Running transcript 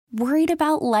Worried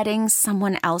about letting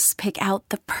someone else pick out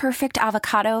the perfect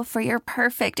avocado for your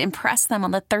perfect impress them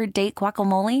on the third date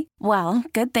guacamole? Well,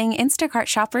 good thing Instacart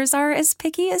shoppers are as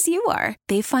picky as you are.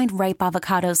 They find ripe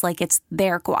avocados like it's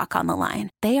their guac on the line.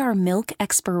 They are milk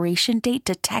expiration date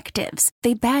detectives.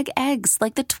 They bag eggs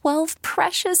like the 12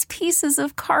 precious pieces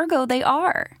of cargo they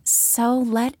are. So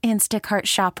let Instacart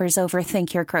shoppers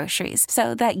overthink your groceries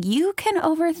so that you can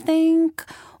overthink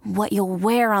what you'll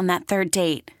wear on that third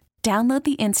date. Download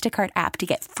the Instacart app to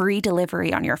get free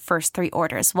delivery on your first 3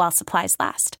 orders while supplies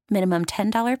last. Minimum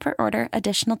 $10 per order.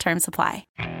 Additional terms apply.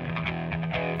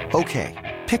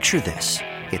 Okay, picture this.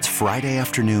 It's Friday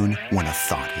afternoon when a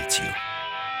thought hits you.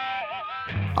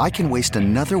 I can waste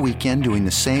another weekend doing the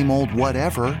same old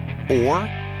whatever, or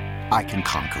I can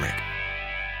conquer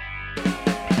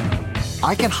it.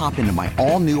 I can hop into my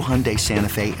all-new Hyundai Santa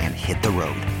Fe and hit the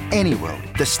road. Any road.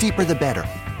 The steeper, the better.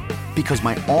 Because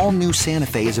my all-new Santa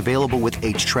Fe is available with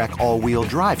H-Track all-wheel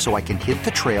drive, so I can hit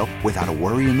the trail without a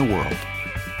worry in the world.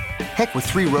 Heck, with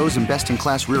 3 rows and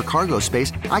best-in-class rear cargo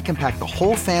space, I can pack the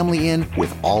whole family in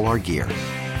with all our gear.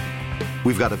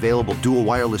 We've got available dual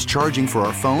wireless charging for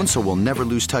our phones, so we'll never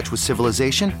lose touch with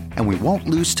civilization, and we won't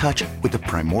lose touch with the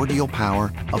primordial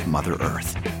power of Mother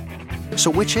Earth.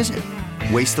 So which is it?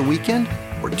 Waste the weekend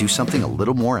or do something a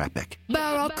little more epic?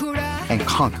 And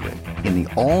conquer it in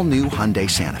the all-new Hyundai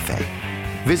Santa Fe.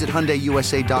 Visit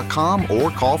HyundaiUSA.com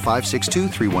or call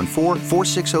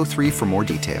 562-314-4603 for more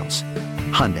details.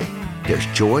 Hyundai, there's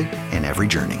joy in every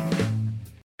journey.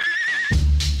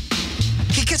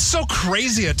 He gets so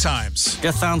crazy at times.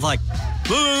 Just sounds like...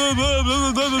 You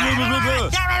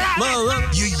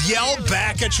yell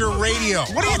back at your radio.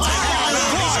 What are you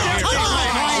talking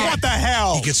about? What the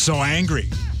hell? He gets so angry.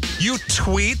 You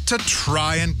tweet to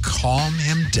try and calm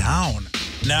him down.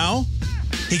 Now,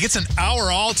 he gets an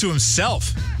hour all to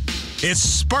himself. It's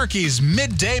Sparky's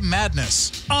Midday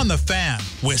Madness on The Fan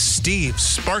with Steve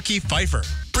Sparky Pfeiffer.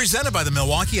 Presented by the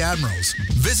Milwaukee Admirals.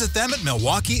 Visit them at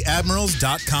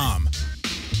MilwaukeeAdmirals.com.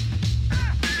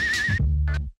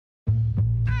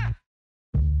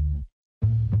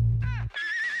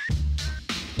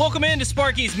 Welcome into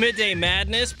Sparky's Midday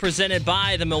Madness, presented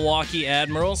by the Milwaukee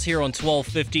Admirals here on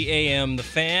 1250 AM The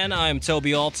Fan. I'm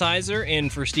Toby Altizer, in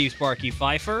for Steve Sparky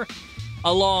Pfeiffer,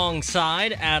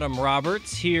 alongside Adam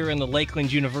Roberts here in the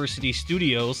Lakeland University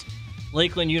studios.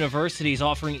 Lakeland University is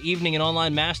offering evening and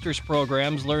online master's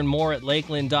programs. Learn more at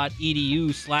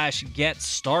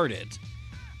lakeland.edu/get-started.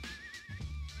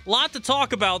 A lot to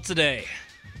talk about today.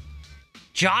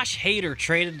 Josh Hader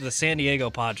traded to the San Diego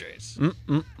Padres.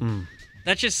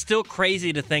 That's just still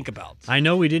crazy to think about. I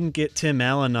know we didn't get Tim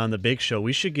Allen on the Big Show.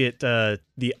 We should get the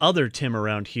other Tim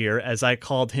around here, as I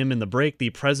called him in the break, the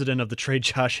president of the Trade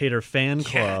Josh Hader fan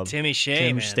club. Timmy Shea,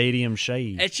 Tim man. Stadium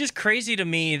Shea. It's just crazy to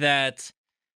me that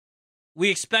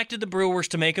we expected the Brewers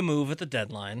to make a move at the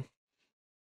deadline.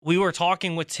 We were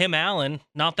talking with Tim Allen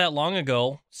not that long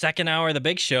ago, second hour of the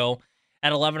Big Show,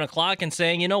 at 11 o'clock, and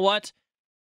saying, you know what?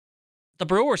 The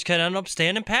Brewers could end up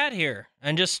standing pat here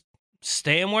and just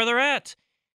staying where they're at.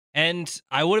 And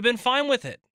I would have been fine with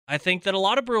it. I think that a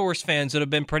lot of Brewers fans would have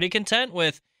been pretty content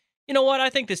with, you know what, I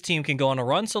think this team can go on a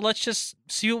run, so let's just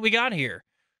see what we got here.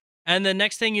 And the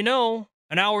next thing you know,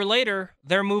 an hour later,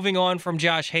 they're moving on from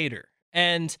Josh Hader.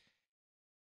 And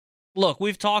look,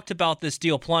 we've talked about this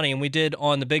deal plenty, and we did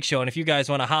on the Big Show. And if you guys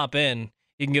want to hop in,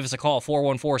 you can give us a call,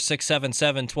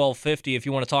 414-677-1250, if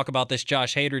you want to talk about this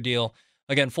Josh Hader deal.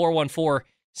 Again,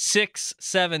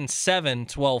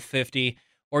 414-677-1250,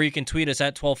 or you can tweet us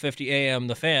at 1250 AM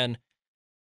The Fan.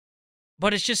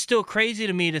 But it's just still crazy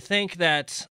to me to think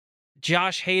that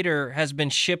Josh Hader has been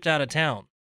shipped out of town.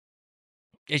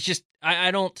 It's just,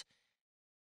 I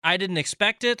didn't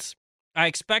expect it. I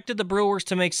expected the Brewers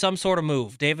to make some sort of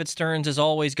move. David Stearns is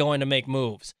always going to make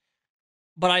moves.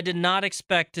 But I did not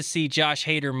expect to see Josh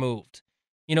Hader moved.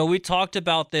 You know, we talked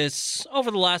about this over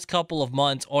the last couple of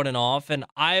months on and off, and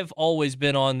I've always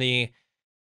been on the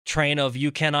train of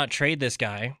you cannot trade this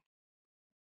guy.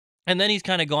 And then he's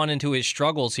kind of gone into his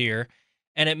struggles here,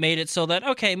 and it made it so that,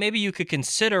 okay, maybe you could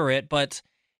consider it, but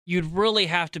you'd really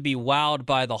have to be wowed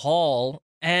by the haul,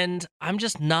 and I'm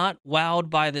just not wowed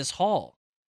by this haul.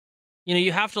 You know,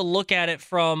 you have to look at it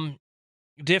from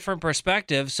different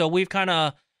perspectives. So we've kind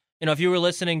of, you know, if you were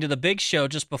listening to the Big Show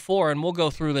just before, and we'll go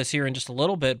through this here in just a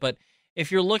little bit, but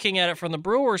if you're looking at it from the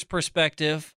Brewers'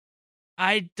 perspective,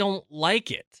 I don't like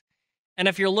it. And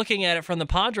if you're looking at it from the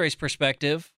Padres'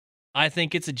 perspective, I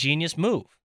think it's a genius move.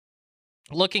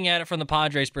 Looking at it from the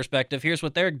Padres' perspective, here's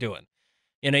what they're doing.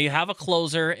 You know, you have a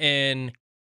closer in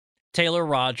Taylor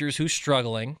Rogers who's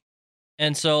struggling,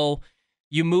 and so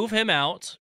you move him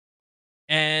out,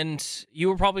 and you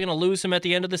were probably going to lose him at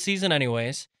the end of the season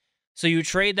anyways. So you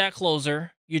trade that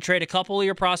closer. You trade a couple of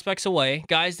your prospects away,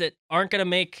 guys that aren't going to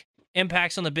make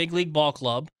impacts on the big league ball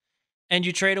club, and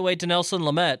you trade away Dinelson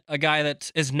Lamet, a guy that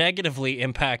is negatively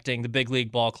impacting the big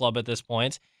league ball club at this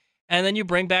point, and then you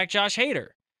bring back Josh Hader.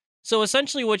 So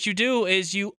essentially what you do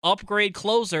is you upgrade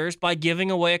closers by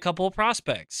giving away a couple of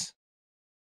prospects.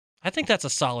 I think that's a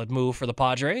solid move for the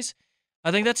Padres.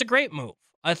 I think that's a great move.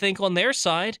 I think on their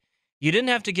side, you didn't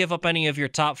have to give up any of your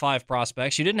top 5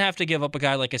 prospects. You didn't have to give up a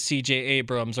guy like a C.J.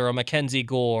 Abrams or a Mackenzie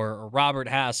Gore or Robert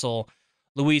Hassel,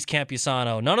 Luis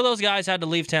Campusano. None of those guys had to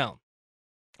leave town.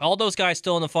 All those guys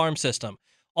still in the farm system.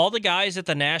 All the guys that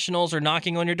the Nationals are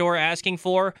knocking on your door asking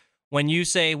for when you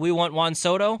say, we want Juan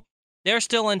Soto, they're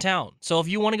still in town. So if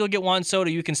you want to go get Juan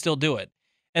Soto, you can still do it.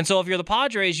 And so if you're the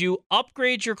Padres, you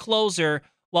upgrade your closer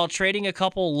while trading a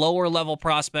couple lower-level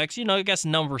prospects, I guess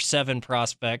number 7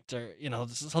 prospect or,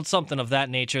 something of that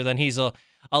nature, then he's a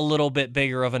little bit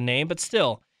bigger of a name. But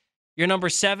still, your number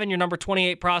 7, your number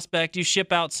 28 prospect, you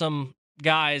ship out some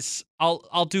guys,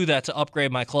 I'll do that to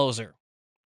upgrade my closer.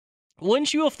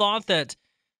 Wouldn't you have thought that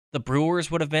the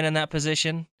Brewers would have been in that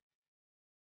position?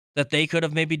 That they could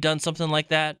have maybe done something like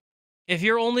that? If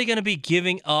you're only going to be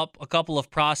giving up a couple of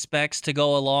prospects to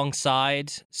go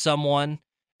alongside someone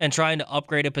and trying to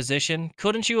upgrade a position,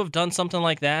 couldn't you have done something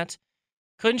like that?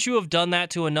 Couldn't you have done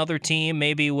that to another team,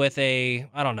 maybe with a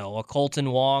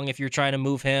Colton Wong if you're trying to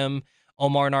move him,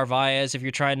 Omar Narvaez if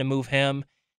you're trying to move him?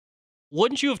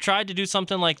 Wouldn't you have tried to do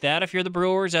something like that if you're the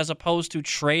Brewers as opposed to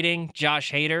trading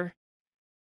Josh Hader?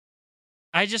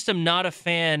 I just am not a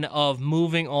fan of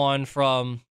moving on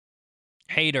from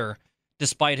Hader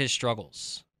despite his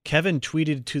struggles. Kevin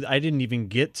tweeted I didn't even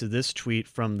get to this tweet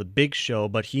from the Big Show,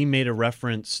 but he made a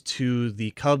reference to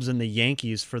the Cubs and the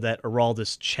Yankees for that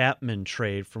Aroldis Chapman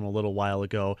trade from a little while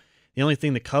ago. The only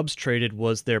thing the Cubs traded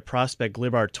was their prospect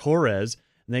Gleyber Torres,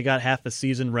 and they got half a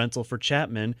season rental for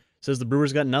Chapman. Says the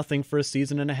Brewers got nothing for a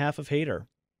season and a half of Hader.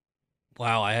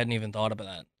 Wow, I hadn't even thought about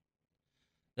that.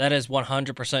 That is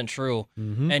 100% true.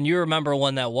 Mm-hmm. And you remember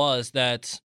when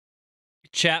that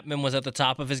Chapman was at the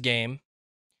top of his game,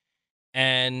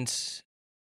 and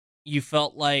you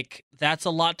felt like that's a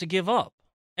lot to give up.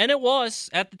 And it was.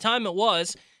 At the time, it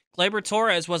was. Gleyber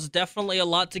Torres was definitely a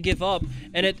lot to give up.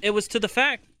 And it was to the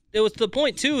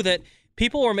point, too, that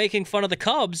people were making fun of the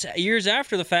Cubs years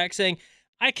after the fact, saying,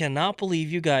 I cannot believe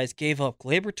you guys gave up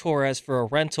Gleyber Torres for a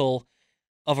rental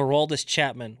of Aroldis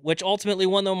Chapman, which ultimately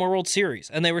won them a World Series.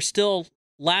 And they were still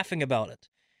laughing about it.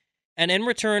 And in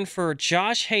return for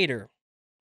Josh Hader,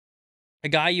 a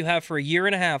guy you have for a year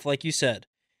and a half, like you said,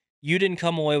 you didn't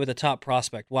come away with a top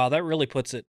prospect. Wow, that really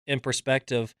puts it in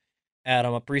perspective,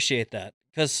 Adam. Appreciate that.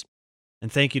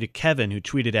 And thank you to Kevin, who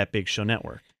tweeted at Big Show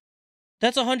Network.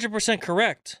 That's 100%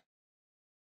 correct.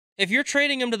 If you're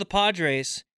trading him to the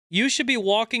Padres, you should be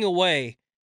walking away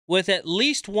with at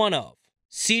least one of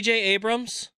C.J.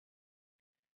 Abrams.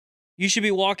 You should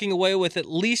be walking away with at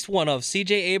least one of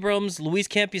C.J. Abrams, Luis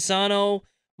Campusano,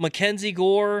 Mackenzie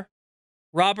Gore,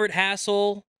 Robert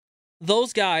Hassel.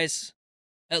 Those guys,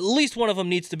 at least one of them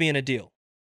needs to be in a deal.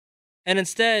 And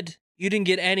instead, you didn't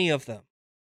get any of them.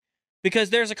 Because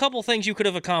there's a couple things you could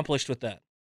have accomplished with that.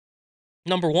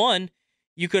 Number one,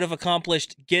 you could have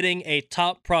accomplished getting a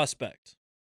top prospect,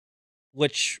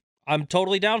 which I'm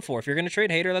totally down for. If you're going to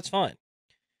trade Hader, that's fine.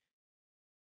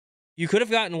 You could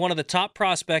have gotten one of the top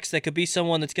prospects that could be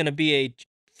someone that's going to be a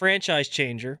franchise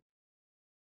changer.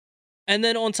 And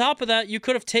then on top of that, you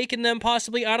could have taken them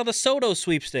possibly out of the Soto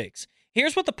sweepstakes.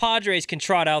 Here's what the Padres can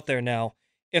trot out there now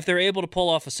if they're able to pull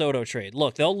off a Soto trade.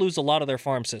 Look, they'll lose a lot of their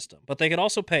farm system, but they could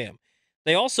also pay him.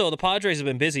 The Padres have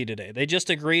been busy today. They just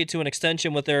agreed to an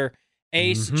extension with their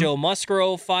ace, Joe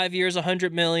Musgrove, 5 years,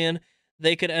 $100 million.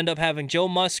 They could end up having Joe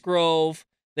Musgrove.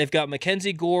 They've got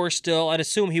Mackenzie Gore still. I'd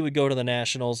assume he would go to the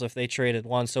Nationals if they traded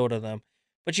Juan Soto to them.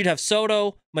 But you'd have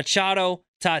Soto, Machado,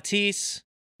 Tatis.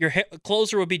 Your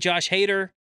closer would be Josh Hader.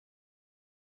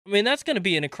 I mean, that's going to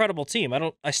be an incredible team.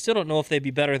 I still don't know if they'd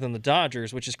be better than the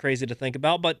Dodgers, which is crazy to think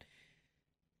about, but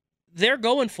they're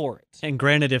going for it. And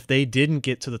granted, if they didn't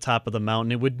get to the top of the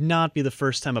mountain, it would not be the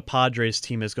first time a Padres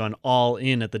team has gone all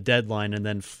in at the deadline and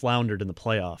then floundered in the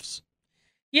playoffs.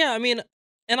 Yeah, I mean,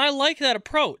 and I like that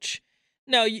approach.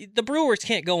 Now, the Brewers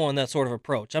can't go on that sort of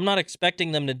approach. I'm not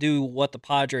expecting them to do what the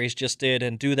Padres just did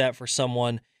and do that for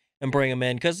someone and bring them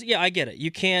in. Because, yeah, I get it.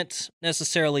 You can't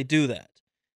necessarily do that.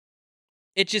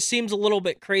 It just seems a little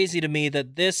bit crazy to me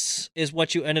that this is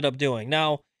what you ended up doing.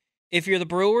 Now, if you're the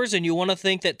Brewers and you want to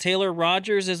think that Taylor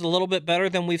Rogers is a little bit better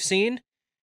than we've seen,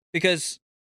 because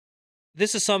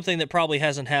this is something that probably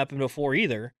hasn't happened before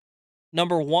either.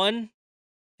 Number one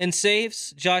in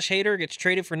saves. Josh Hader gets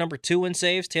traded for number 2 in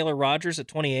saves. Taylor Rogers at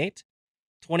 28.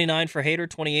 29 for Hader,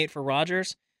 28 for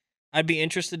Rogers. I'd be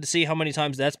interested to see how many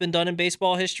times that's been done in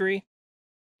baseball history.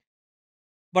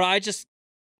 But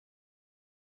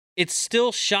it's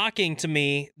still shocking to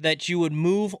me that you would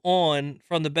move on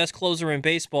from the best closer in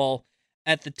baseball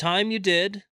at the time you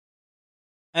did.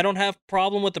 I don't have a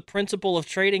problem with the principle of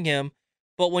trading him,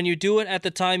 but when you do it at the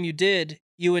time you did,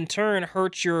 you in turn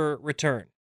hurt your return.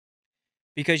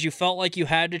 Because you felt like you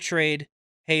had to trade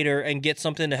Hader and get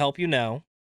something to help you now.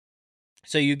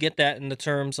 So you get that in the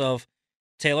terms of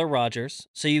Taylor Rogers.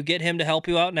 So you get him to help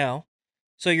you out now.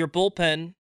 So your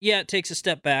bullpen, yeah, it takes a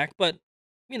step back, but,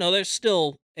 there's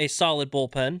still a solid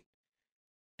bullpen.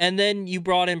 And then you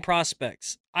brought in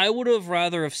prospects. I would have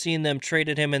rather have seen them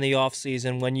traded him in the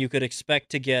offseason when you could expect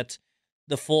to get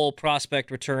the full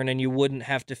prospect return and you wouldn't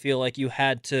have to feel like you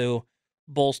had to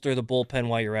bolster the bullpen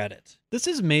while you're at it. This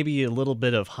is maybe a little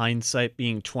bit of hindsight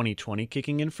being 2020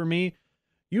 kicking in for me.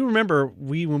 You remember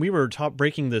when we were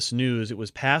breaking this news, it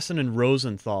was Passan and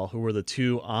Rosenthal who were the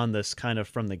two on this kind of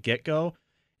from the get-go.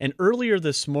 And earlier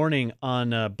this morning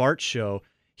on Bart's show,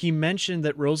 he mentioned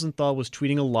that Rosenthal was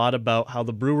tweeting a lot about how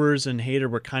the Brewers and Hader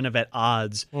were kind of at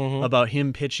odds about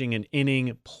him pitching an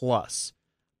inning plus.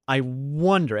 I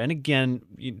wonder, and again,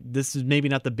 this is maybe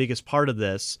not the biggest part of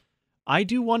this, I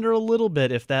do wonder a little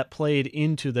bit if that played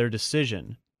into their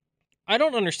decision. I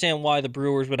don't understand why the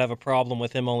Brewers would have a problem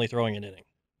with him only throwing an inning.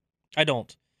 I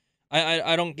don't.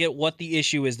 I don't get what the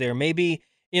issue is there. Maybe,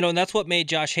 and that's what made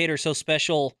Josh Hader so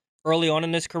special early on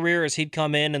in his career is he'd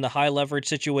come in the high leverage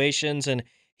situations and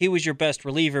he was your best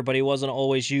reliever, but he wasn't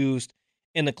always used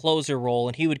in the closer role.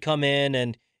 And he would come in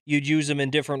and you'd use him in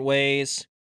different ways.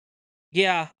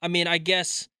 Yeah, I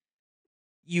guess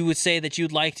you would say that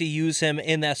you'd like to use him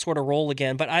in that sort of role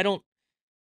again, but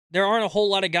there aren't a whole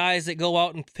lot of guys that go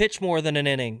out and pitch more than an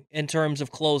inning in terms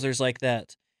of closers like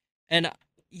that. And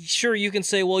sure, you can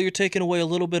say, well, you're taking away a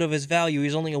little bit of his value.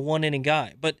 He's only a 1-inning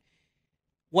guy. But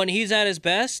when he's at his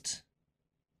best,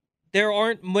 there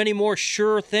aren't many more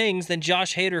sure things than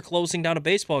Josh Hader closing down a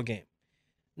baseball game.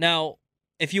 Now,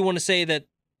 if you want to say that,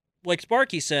 like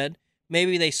Sparky said,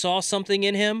 maybe they saw something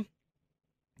in him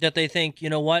that they think, you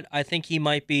know what, I think he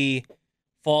might be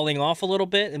falling off a little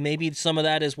bit, and maybe some of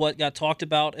that is what got talked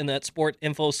about in that Sport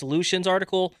Info Solutions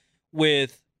article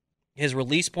with his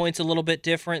release points a little bit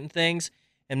different and things,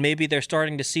 and maybe they're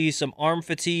starting to see some arm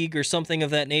fatigue or something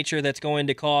of that nature that's going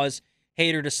to cause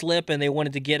Hader to slip, and they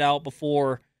wanted to get out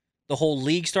before the whole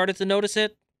league started to notice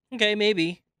it. Okay,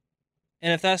 maybe.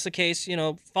 And if that's the case,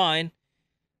 fine.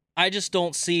 I just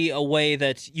don't see a way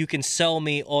that you can sell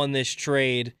me on this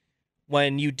trade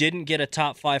when you didn't get a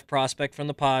top 5 prospect from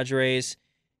the Padres.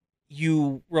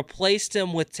 You replaced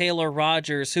him with Taylor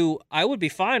Rogers, who I would be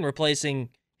fine replacing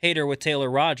Hader with Taylor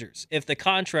Rogers if the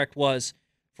contract was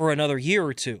for another year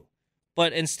or two.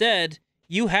 But instead,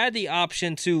 you had the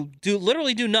option to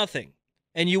literally do nothing,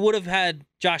 and you would have had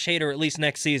Josh Hader at least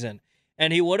next season.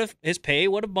 And his pay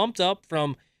would have bumped up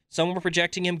from, some were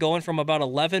projecting him going from about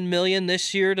 $11 million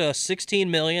this year to $16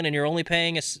 million, and you're only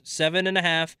paying a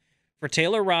 $7.5 for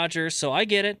Taylor Rogers. So I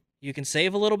get it. You can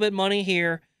save a little bit money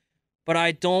here, but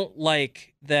I don't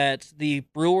like that the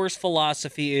Brewers'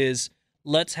 philosophy is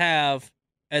let's have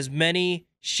as many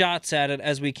shots at it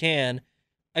as we can.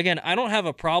 Again, I don't have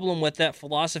a problem with that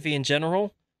philosophy in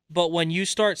general, but when you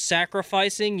start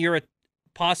sacrificing your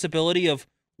possibility of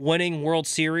winning World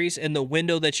Series in the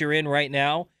window that you're in right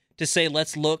now to say,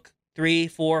 let's look 3,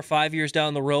 4, 5 years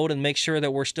down the road and make sure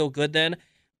that we're still good then,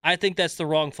 I think that's the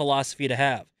wrong philosophy to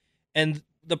have. And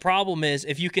the problem is,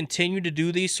 if you continue to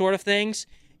do these sort of things,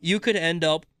 you could end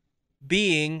up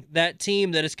being that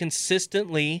team that is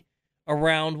consistently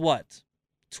around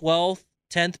 12th,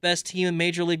 10th best team in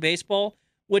Major League Baseball,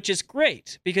 which is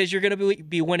great because you're going to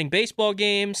be winning baseball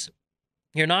games.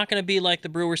 You're not going to be like the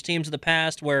Brewers teams of the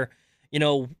past where,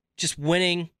 just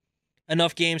winning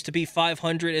enough games to be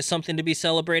 500 is something to be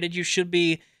celebrated. You should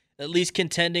be at least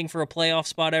contending for a playoff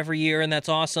spot every year, and that's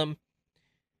awesome.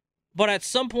 But at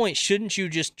some point, shouldn't you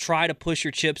just try to push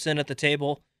your chips in at the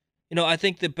table? I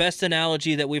think the best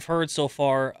analogy that we've heard so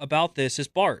far about this is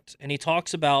Bart, and he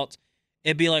talks about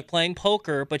it'd be like playing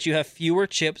poker, but you have fewer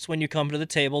chips when you come to the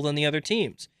table than the other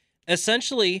teams.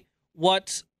 Essentially,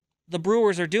 what the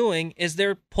Brewers are doing is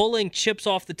they're pulling chips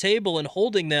off the table and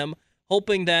holding them,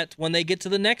 hoping that when they get to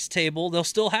the next table, they'll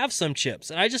still have some chips.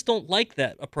 And I just don't like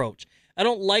that approach. I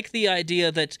don't like the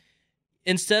idea that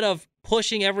instead of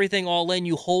pushing everything all in,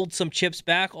 you hold some chips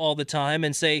back all the time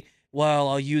and say, well,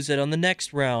 I'll use it on the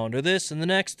next round or this and the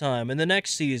next time and the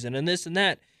next season and this and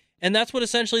that. And that's what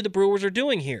essentially the Brewers are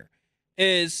doing here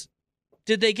is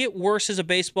Did they get worse as a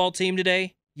baseball team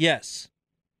today? Yes.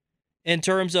 In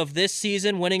terms of this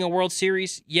season winning a World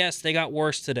Series, yes, they got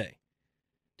worse today.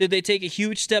 Did they take a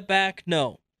huge step back?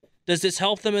 No. Does this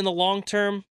help them in the long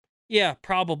term? Yeah,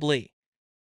 probably.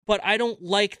 But I don't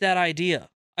like that idea.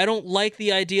 I don't like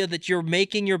the idea that you're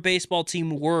making your baseball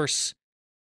team worse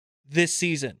this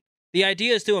season. The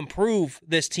idea is to improve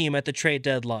this team at the trade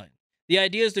deadline. The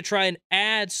idea is to try and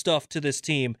add stuff to this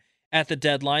team at the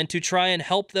deadline to try and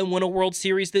help them win a World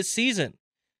Series this season.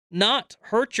 Not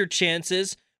hurt your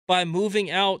chances by moving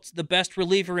out the best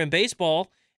reliever in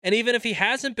baseball. And even if he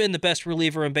hasn't been the best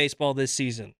reliever in baseball this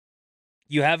season,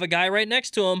 you have a guy right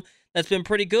next to him that's been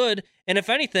pretty good. And if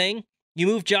anything, you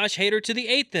move Josh Hader to the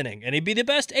 8th inning, and he'd be the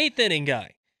best 8th inning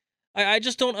guy. I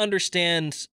just don't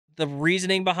understand the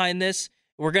reasoning behind this.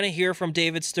 We're going to hear from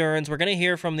David Stearns. We're going to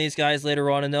hear from these guys later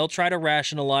on, and they'll try to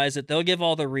rationalize it. They'll give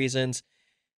all the reasons,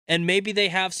 and maybe they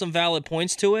have some valid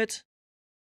points to it.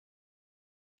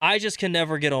 I just can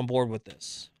never get on board with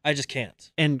this. I just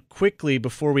can't. And quickly,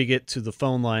 before we get to the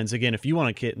phone lines, again, if you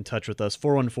want to get in touch with us,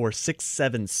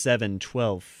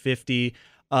 414-677-1250.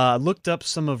 Looked up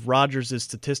some of Rogers'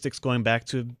 statistics going back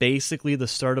to basically the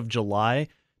start of July,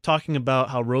 talking about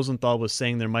how Rosenthal was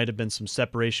saying there might have been some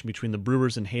separation between the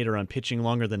Brewers and Hader on pitching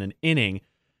longer than an inning.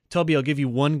 Toby, I'll give you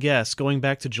one guess. Going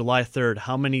back to July 3rd,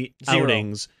 how many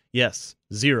outings? Yes,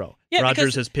 0. Yeah,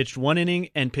 Rogers has pitched 1 inning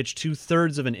and pitched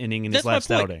 2/3 of an inning in his last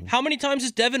outing. How many times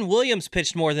has Devin Williams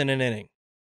pitched more than an inning?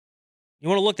 You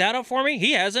want to look that up for me?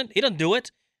 He hasn't. He doesn't do it.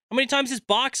 How many times is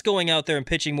Box going out there and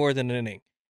pitching more than an inning?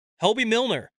 Helby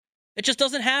Milner. It just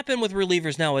doesn't happen with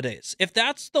relievers nowadays. If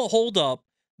that's the holdup,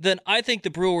 then I think the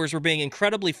Brewers were being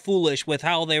incredibly foolish with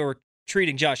how they were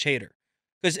treating Josh Hader.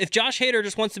 Because if Josh Hader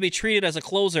just wants to be treated as a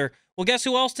closer, well, guess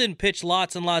who else didn't pitch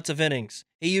lots and lots of innings?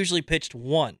 He usually pitched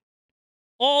 1.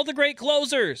 All the great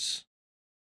closers,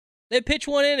 they pitch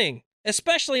 1 inning,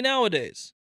 especially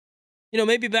nowadays. You know,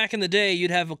 maybe back in the day,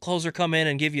 you'd have a closer come in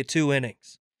and give you 2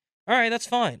 innings. All right, that's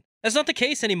fine. That's not the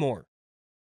case anymore.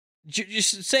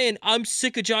 Just saying, I'm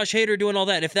sick of Josh Hader doing all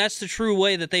that. If that's the true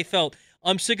way that they felt,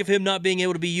 I'm sick of him not being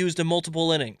able to be used in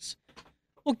multiple innings.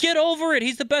 Well, get over it.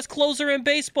 He's the best closer in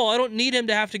baseball. I don't need him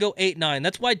to have to go 8-9.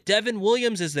 That's why Devin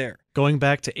Williams is there. Going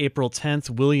back to April 10th,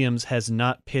 Williams has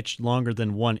not pitched longer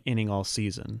than 1 inning all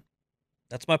season.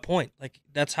 That's my point. Like,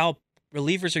 that's how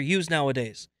relievers are used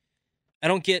nowadays. I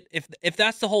don't get if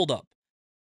that's the holdup.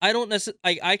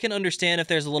 I can understand if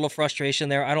there's a little frustration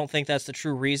there. I don't think that's the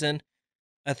true reason.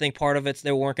 I think part of it's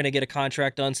they weren't going to get a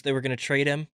contract done, so they were going to trade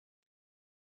him.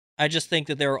 I just think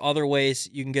that there are other ways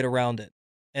you can get around it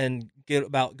and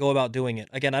go about doing it.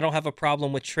 Again, I don't have a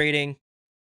problem with trading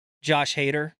Josh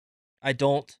Hader. I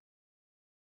don't.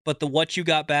 But the what you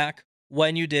got back,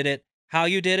 when you did it, how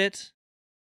you did it,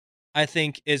 I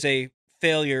think is a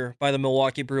failure by the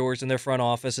Milwaukee Brewers and their front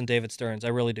office and David Stearns. I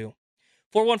really do.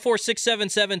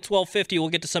 414-677-1250. We'll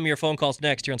get to some of your phone calls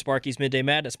next here on Sparky's Midday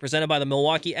Madness, presented by the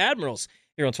Milwaukee Admirals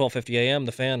here on 1250 AM,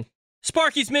 The Fan.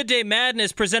 Sparky's Midday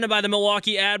Madness, presented by the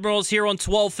Milwaukee Admirals here on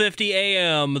 1250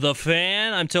 AM, The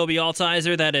Fan. I'm Toby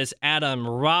Altizer. That is Adam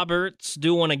Roberts.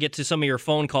 Do want to get to some of your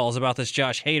phone calls about this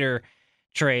Josh Hader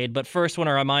trade, but first want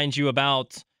to remind you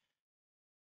about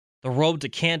the Road to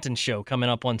Canton show coming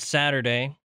up on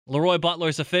Saturday. Leroy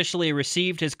Butler's officially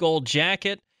received his gold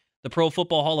jacket. The Pro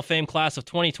Football Hall of Fame class of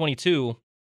 2022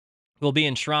 will be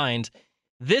enshrined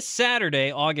this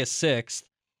Saturday, August 6th.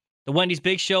 The Wendy's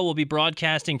Big Show will be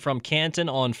broadcasting from Canton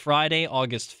on Friday,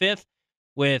 August 5th,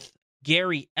 with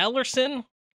Gary Ellerson,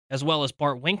 as well as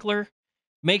Bart Winkler.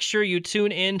 Make sure you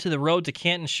tune in to the Road to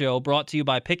Canton show, brought to you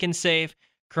by Pick and Save,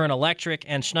 Kern Electric,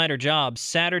 and Schneider Jobs,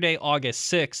 Saturday,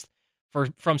 August 6th,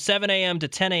 from 7 a.m. to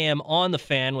 10 a.m. on The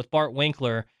Fan with Bart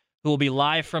Winkler, who will be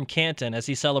live from Canton as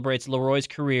he celebrates Leroy's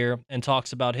career and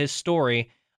talks about his story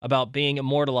about being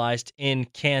immortalized in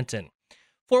Canton.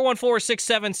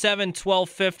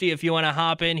 414-677-1250 if you want to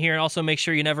hop in here. And also make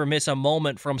sure you never miss a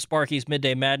moment from Sparky's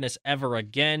Midday Madness ever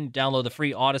again. Download the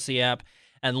free Odyssey app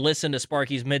and listen to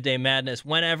Sparky's Midday Madness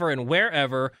whenever and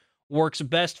wherever works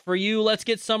best for you. Let's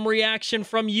get some reaction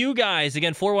from you guys.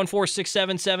 Again,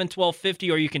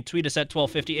 414-677-1250, or you can tweet us at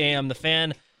 1250 AM The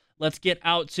Fan. Let's get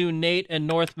out to Nate in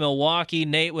North Milwaukee.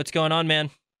 Nate, what's going on,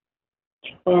 man?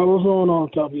 What's going on,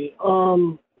 Toby?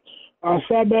 I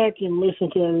sat back and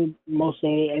listened to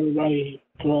everybody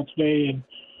throughout today, and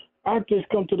I just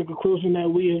come to the conclusion that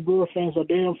we as Brewer fans are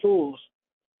damn fools.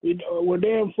 We're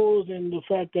damn fools in the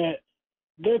fact that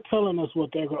they're telling us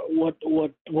what they want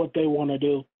to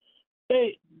do.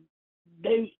 They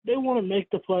want to make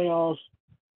the playoffs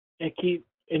and keep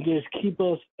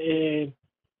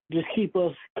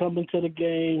us coming to the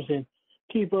games and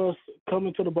keep us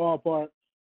coming to the ballpark.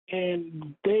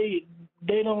 and they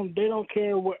don't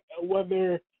care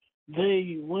whether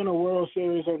they win a World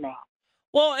Series or not.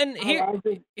 Well, and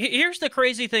here's the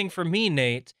crazy thing for me,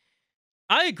 Nate.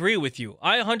 I agree with you.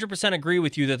 I 100% agree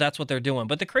with you that that's what they're doing.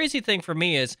 But the crazy thing for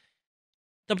me is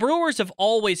the Brewers have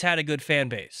always had a good fan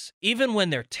base. Even when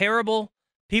they're terrible,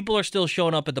 people are still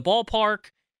showing up at the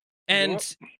ballpark. And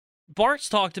yep. Bart's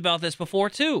talked about this before,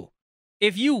 too.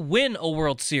 If you win a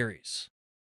World Series,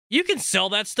 you can sell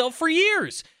that stuff for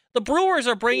years. The Brewers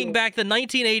are bringing back the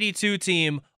 1982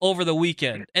 team over the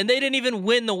weekend, and they didn't even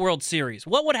win the World Series.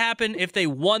 What would happen if they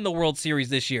won the World Series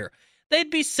this year? They'd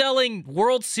be selling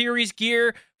World Series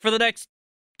gear for the next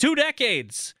 2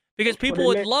 decades because people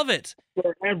would love it.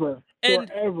 Forever.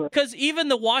 Because even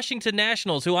the Washington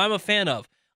Nationals, who I'm a fan of,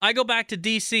 I go back to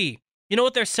D.C. You know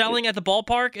what they're selling at the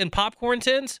ballpark in popcorn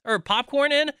tins? Or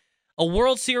popcorn in? A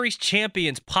World Series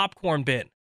champions popcorn bin.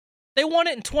 They won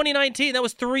it in 2019. That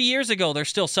was 3 years ago. They're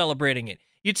still celebrating it.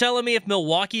 You telling me if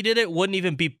Milwaukee did it, wouldn't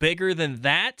even be bigger than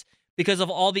that because of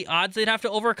all the odds they'd have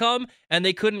to overcome, and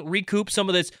they couldn't recoup some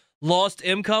of this lost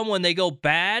income when they go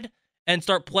bad and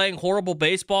start playing horrible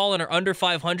baseball and are under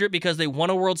 500 because they won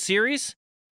a World Series?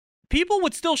 People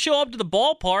would still show up to the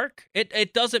ballpark.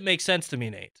 It doesn't make sense to me,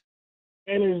 Nate.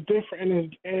 And it's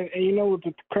different. And you know what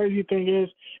the crazy thing is?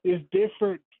 It's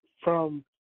different from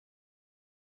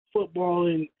football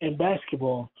and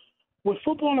basketball. With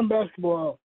football and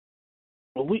basketball,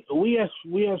 we as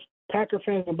Packer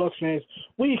fans and Bucs fans,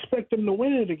 we expect them to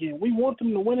win it again. We want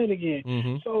them to win it again.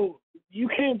 Mm-hmm. So you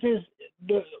can't just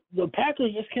the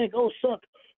Packers just can't go suck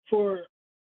for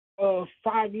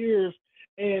 5 years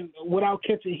and without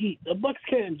catching heat. The Bucs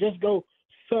can't just go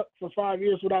suck for 5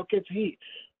 years without catching heat.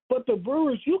 But the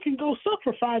Brewers, you can go suck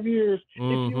for 5 years if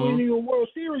you win your World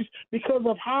Series because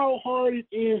of how hard it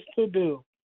is to do.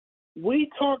 We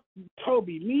talked,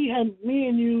 Toby, me and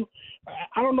you.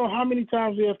 I don't know how many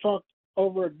times we have talked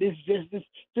over this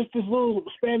little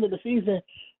span of the season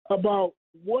about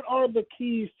what are the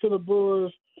keys to the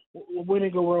Brewers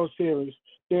winning a World Series.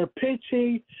 Their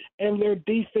pitching and their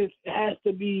defense has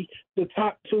to be the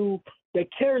top two that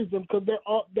carries them because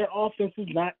their offense is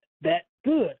not that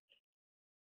good.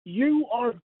 You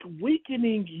are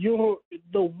weakening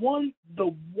the one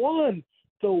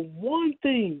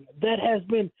thing that has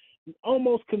been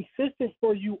almost consistent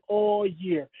for you all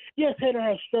year. Yes, Hader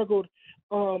has struggled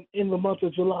in the month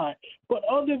of July. But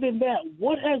other than that,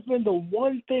 what has been the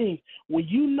one thing when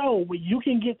you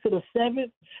can get to the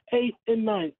 7th, 8th, and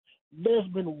 9th, there's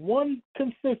been one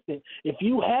consistent. If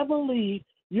you have a lead,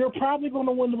 you're probably going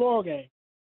to win the ball game.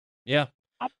 Yeah.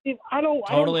 I don't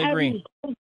agree.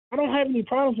 I don't have any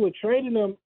problems with trading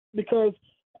them because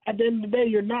at the end of the day,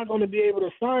 you're not going to be able to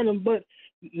sign them. But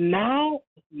now,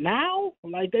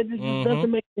 like that just doesn't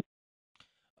make sense.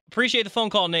 Appreciate the phone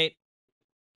call, Nate.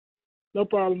 No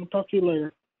problem. I'll talk to you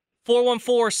later.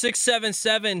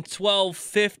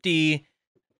 414-677-1250.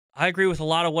 I agree with a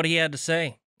lot of what he had to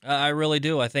say. I really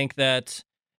do. I think that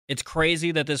it's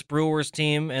crazy that this Brewers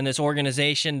team and this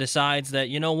organization decides that,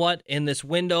 you know what, in this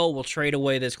window, we'll trade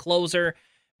away this closer,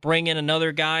 bring in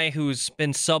another guy who's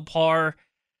been subpar.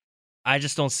 I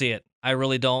just don't see it. I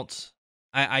really don't.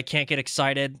 I can't get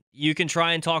excited. You can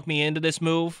try and talk me into this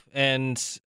move, and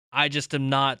I just am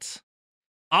not.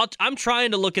 I'm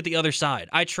trying to look at the other side.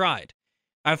 I tried.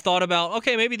 I've thought about,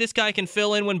 okay, maybe this guy can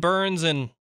fill in when Burns and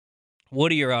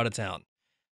Woody are out of town.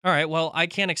 All right, well, I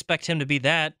can't expect him to be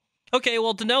that. Okay,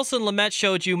 well, Dinelson Lamet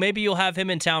showed you. Maybe you'll have him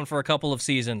in town for a couple of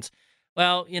seasons.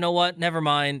 Well, you know what? Never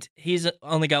mind. He's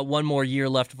only got one more year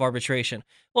left of arbitration.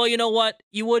 Well, you know what?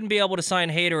 You wouldn't be able to sign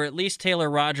Hader. At least Taylor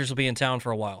Rogers will be in town for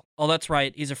a while. Oh, that's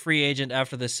right. He's a free agent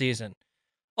after this season.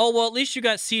 Oh, well, at least you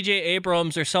got C.J.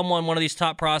 Abrams or one of these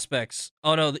top prospects.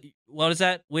 Oh, no. What is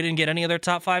that? We didn't get any of their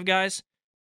top 5 guys?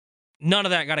 None of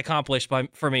that got accomplished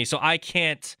for me, so I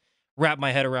can't wrap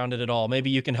my head around it at all. Maybe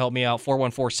you can help me out.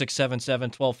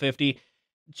 414-677-1250.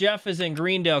 Jeff is in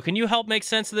Greendale. Can you help make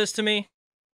sense of this to me?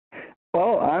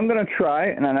 Well, I'm going to try,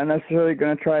 and I'm not necessarily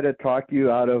going to try to talk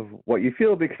you out of what you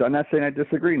feel because I'm not saying I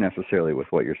disagree necessarily with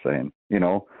what you're saying,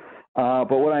 But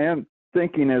what I am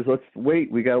thinking is let's wait.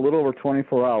 We got a little over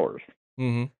 24 hours.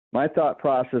 Mm-hmm. My thought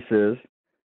process is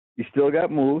you still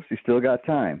got moves. You still got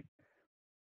time.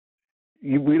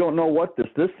 We don't know what this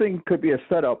thing could be a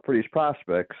setup for these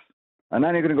prospects. I'm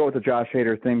not even going to go with the Josh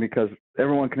Hader thing because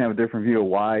everyone can have a different view of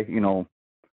why,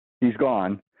 he's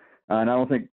gone. And I don't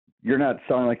think you're not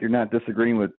sounding like you're not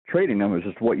disagreeing with trading them. It's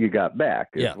just what you got back,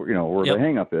 yeah. Where the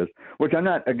hang up is, which I'm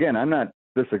not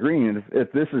disagreeing.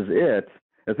 If this is it,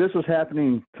 if this was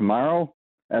happening tomorrow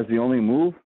as the only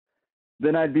move,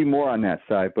 then I'd be more on that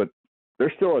side. But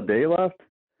there's still a day left.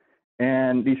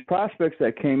 And these prospects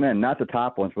that came in, not the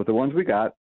top ones, but the ones we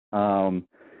got, are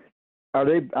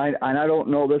they? And I don't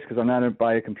know this because I'm not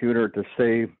by a computer to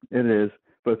say it is.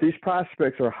 But if these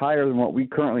prospects are higher than what we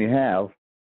currently have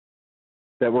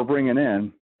that we're bringing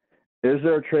in, is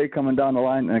there a trade coming down the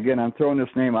line? And again, I'm throwing this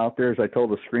name out there as I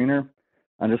told the screener.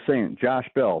 I'm just saying, Josh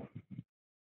Bell.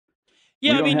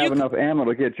 Yeah, we don't have enough ammo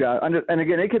to get Josh. And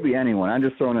again, it could be anyone. I'm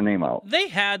just throwing a name out. They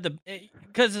had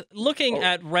because looking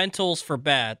at rentals for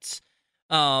bats,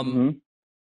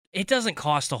 it doesn't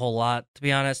cost a whole lot, to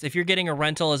be honest. If you're getting a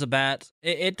rental as a bat,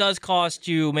 it does cost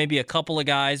you maybe a couple of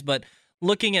guys, but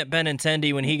looking at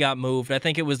Benintendi when he got moved, I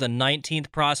think it was the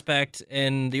 19th prospect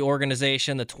in the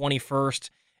organization, the 21st,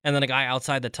 and then a guy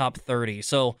outside the top 30.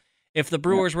 So if the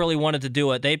Brewers really wanted to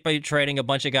do it, they'd be trading a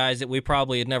bunch of guys that we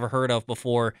probably had never heard of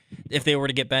before if they were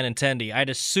to get Benintendi. I'd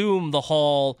assume the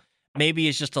haul maybe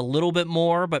is just a little bit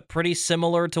more, but pretty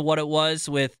similar to what it was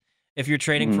with if you're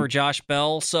trading for Josh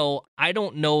Bell. So I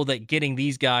don't know that getting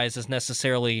these guys is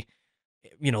necessarily,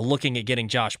 looking at getting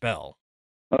Josh Bell.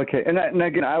 Okay, and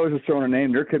again, I was just throwing a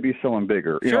name. There could be someone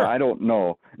bigger. Sure. I don't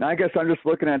know. Now, I guess I'm just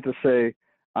looking at it to say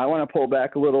I want to pull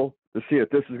back a little to see if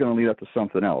this is going to lead up to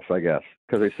something else, I guess.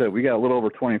 Because they said we got a little over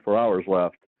 24 hours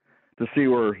left to see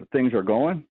where things are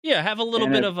going. Yeah, have a little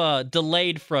bit of a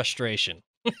delayed frustration.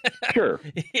 Sure,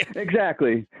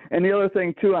 exactly. And the other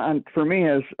thing, too, for me,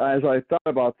 as I thought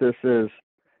about this is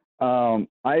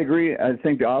I agree. I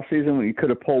think the offseason we could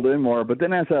have pulled in more. But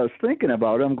then as I was thinking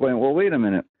about it, I'm going, well, wait a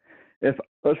minute. If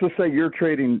let's just say you're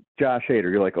trading Josh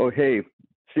Hader, you're like, oh, hey,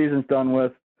 season's done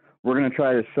with. We're going to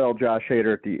try to sell Josh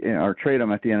Hader or trade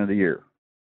him at the end of the year.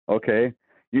 Okay,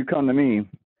 you come to me.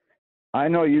 I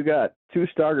know you got 2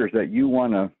 starters that you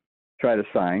want to try to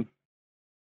sign.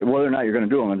 Whether or not you're going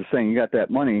to do them, I'm just saying you got that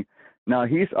money. Now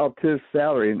he's upped his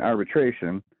salary in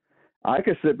arbitration. I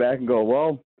could sit back and go,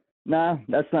 well, nah,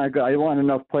 that's not good. I want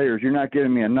enough players. You're not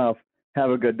giving me enough.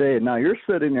 Have a good day. Now you're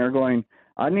sitting there going,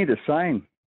 I need to sign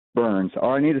Burns,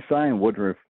 or I need to sign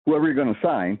Woodruff, whoever you're going to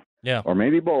sign, or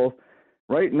maybe both.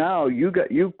 Right now,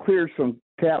 you cleared some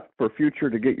cap for future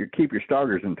to keep your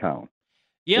starters in town.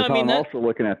 Yeah, I'm also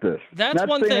looking at this. That's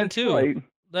one thing too. Right.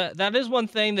 That is one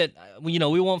thing that we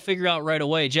won't figure out right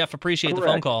away. Jeff, appreciate the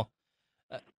phone call.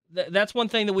 That's one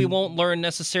thing that we won't learn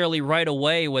necessarily right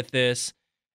away with this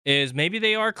is maybe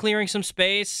they are clearing some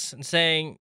space and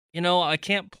saying, I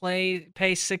can't pay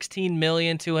 $16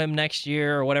 million to him next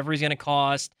year or whatever he's going to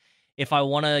cost if I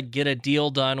want to get a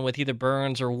deal done with either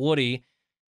Burns or Woody.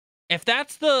 If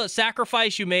that's the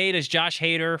sacrifice you made as Josh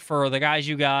Hader for the guys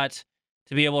you got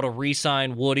to be able to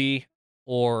re-sign Woody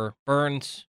or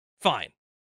Burns, fine.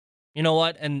 You know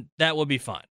what? And that would be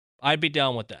fine. I'd be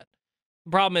down with that.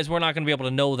 The problem is we're not going to be able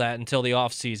to know that until the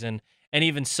offseason. And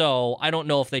even so, I don't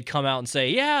know if they'd come out and say,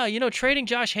 yeah, trading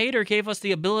Josh Hader gave us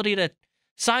the ability to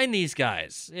sign these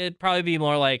guys. It'd probably be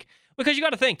more like, because you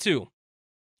got to think too,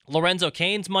 Lorenzo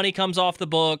Cain's money comes off the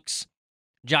books.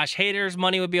 Josh Hader's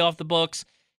money would be off the books.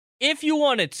 If you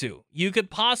wanted to, you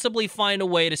could possibly find a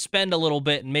way to spend a little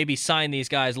bit and maybe sign these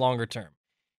guys longer term.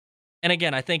 And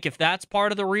again, I think if that's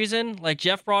part of the reason, like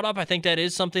Jeff brought up, I think that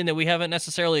is something that we haven't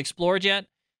necessarily explored yet.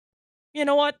 You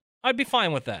know what? I'd be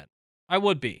fine with that. I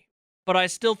would be. But I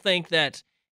still think that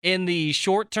in the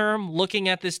short term, looking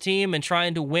at this team and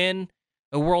trying to win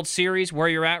a World Series where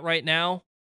you're at right now,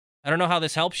 I don't know how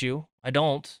this helps you. I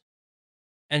don't.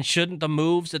 And shouldn't the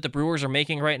moves that the Brewers are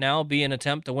making right now be an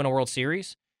attempt to win a World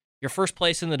Series? You're first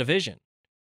place in the division.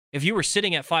 If you were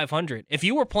sitting at 500, if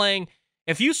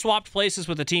you swapped places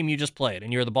with the team you just played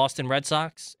and you're the Boston Red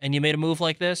Sox and you made a move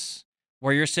like this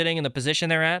where you're sitting in the position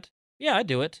they're at, yeah, I'd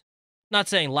do it. Not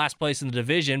saying last place in the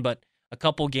division, but a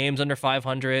couple games under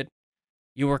 500.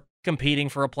 You were competing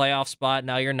for a playoff spot,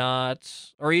 now you're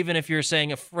not. Or even if you're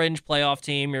saying a fringe playoff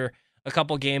team, you're a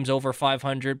couple games over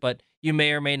 500, but you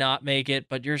may or may not make it,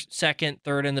 but you're second,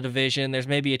 third in the division. There's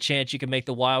maybe a chance you can make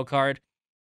the wild card.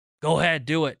 Go ahead,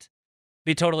 do it.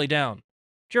 Be totally down.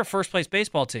 But you're a first-place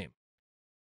baseball team.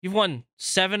 You've won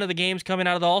 7 of the games coming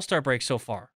out of the All-Star break so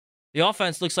far. The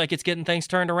offense looks like it's getting things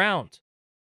turned around.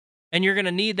 And you're going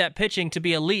to need that pitching to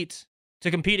be elite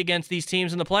to compete against these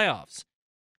teams in the playoffs.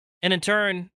 And in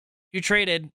turn, you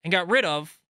traded and got rid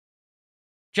of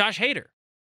Josh Hader.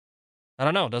 I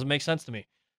don't know. It doesn't make sense to me.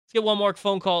 Let's get one more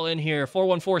phone call in here.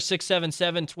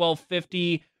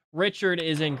 414-677-1250. Richard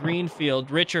is in Greenfield.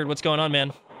 Richard, what's going on,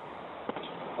 man?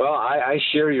 Well, I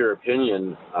share your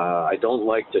opinion. I don't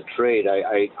like to trade.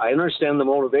 I understand the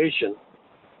motivation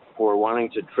for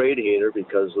wanting to trade Hader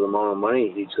because of the amount of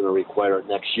money he's going to require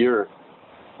next year.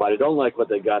 But I don't like what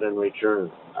they got in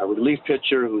return. A relief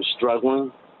pitcher who's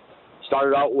struggling,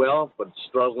 started out well, but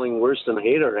struggling worse than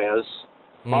Hader has.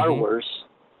 Far worse.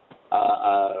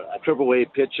 A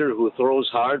AAA pitcher who throws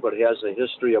hard but has a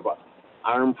history of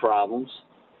arm problems.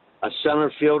 A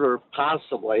center fielder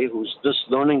possibly who's just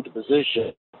learning the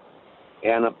position.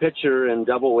 And a pitcher in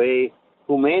Double-A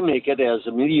who may make it as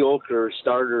a mediocre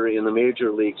starter in the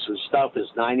major leagues whose stuff is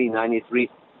 90, 93.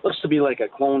 Looks to be like a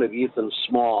clone of Ethan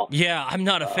Small. Yeah, I'm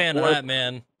not a fan of that,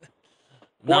 man.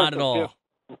 Not at all.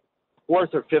 Fourth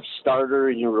or fifth starter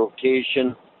in your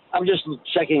rotation. I'm just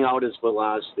checking out his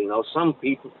velocity.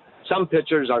 Some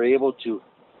pitchers are able to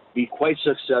be quite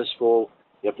successful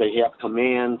if they have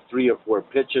command, 3 or 4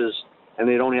 pitches, and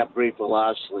they don't have great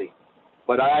velocity.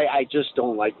 But I just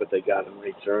don't like what they got in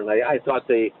return. I thought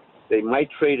they might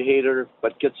trade Hader,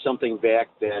 but get something back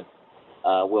that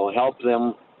will help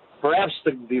them. Perhaps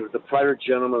the prior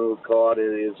gentleman who called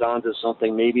is onto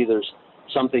something. Maybe there's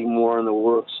something more in the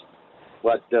works.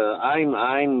 But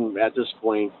I'm at this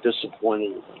point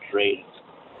disappointed with the trade.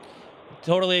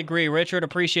 Totally agree, Richard.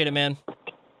 Appreciate it, man.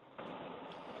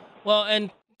 Well,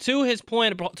 and to his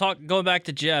point, going back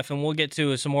to Jeff, and we'll get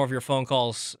to some more of your phone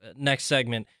calls next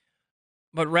segment.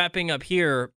 But wrapping up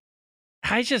here,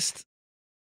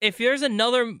 if there's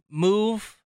another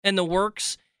move in the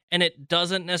works and it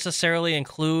doesn't necessarily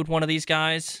include one of these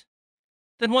guys,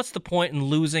 then what's the point in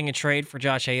losing a trade for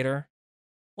Josh Hader?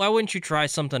 Why wouldn't you try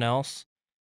something else?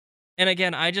 And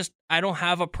again, I don't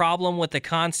have a problem with the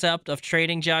concept of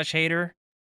trading Josh Hader,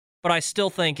 but I still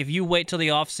think if you wait till the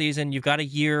offseason, you've got a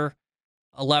year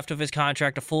left of his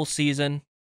contract, a full season.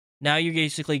 Now you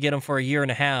basically get him for a year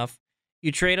and a half.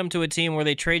 You trade him to a team where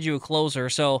they trade you a closer.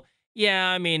 So, yeah,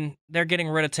 I mean, they're getting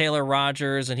rid of Taylor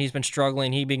Rogers, and he's been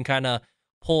struggling. He's been kind of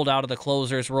pulled out of the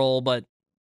closer's role, but,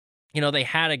 they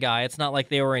had a guy. It's not like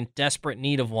they were in desperate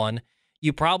need of one.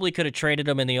 You probably could have traded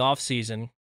him in the offseason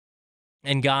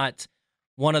and got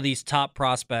one of these top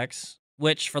prospects,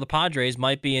 which for the Padres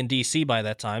might be in D.C. by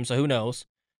that time, so who knows.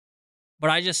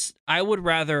 But I would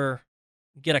rather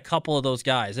get a couple of those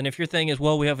guys. And if your thing is,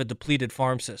 well, we have a depleted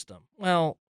farm system.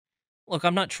 Well, look,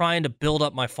 I'm not trying to build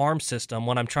up my farm system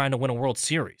when I'm trying to win a World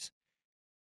Series.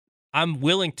 I'm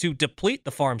willing to deplete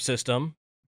the farm system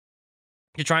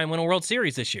to try and win a World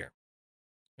Series this year.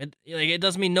 It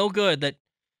does me no good that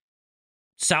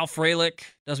Sal Frelick,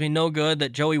 does me no good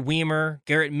that Joey Wiemer,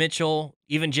 Garrett Mitchell,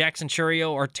 even Jackson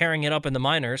Chourio are tearing it up in the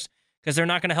minors because they're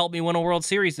not going to help me win a World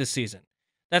Series this season.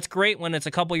 That's great when it's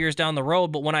a couple years down the road,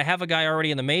 but when I have a guy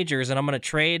already in the majors and I'm going to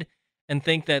trade and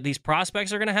think that these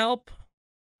prospects are going to help,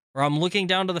 or I'm looking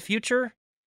down to the future,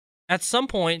 at some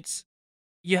points,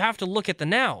 you have to look at the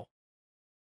now.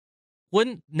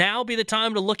 Wouldn't now be the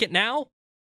time to look at now?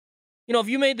 If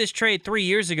you made this trade 3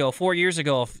 years ago, 4 years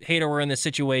ago, if Hader were in this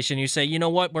situation, you say, you know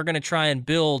what, we're going to try and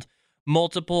build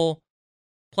multiple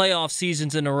playoff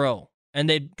seasons in a row. And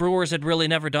the Brewers had really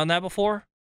never done that before?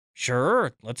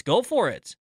 Sure, let's go for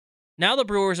it. Now the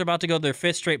Brewers are about to go to their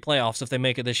 5th straight playoffs if they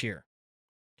make it this year.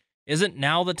 Isn't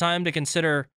now the time to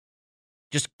consider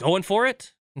just going for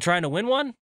it and trying to win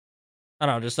one? I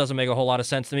don't know, it just doesn't make a whole lot of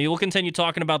sense to me. We'll continue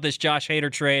talking about this Josh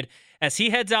Hader trade as he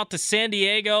heads out to San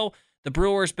Diego. The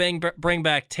Brewers bring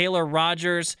back Taylor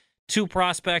Rogers, 2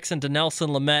 prospects, and Dinelson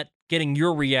Lamet. Getting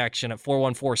your reaction at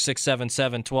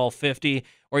 414-677-1250,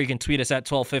 or you can tweet us at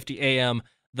 1250 AM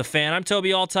The Fan. I'm Toby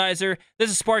Altizer.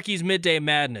 This is Sparky's Midday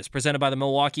Madness, presented by the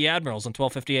Milwaukee Admirals on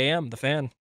 1250 AM The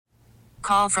Fan.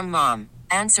 Call from mom.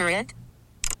 Answer it.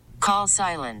 Call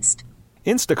silenced.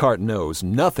 Instacart knows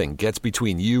nothing gets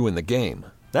between you and the game.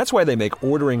 That's why they make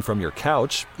ordering from your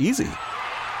couch easy.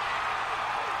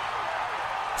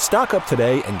 Stock up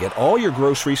today and get all your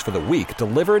groceries for the week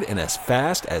delivered in as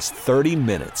fast as 30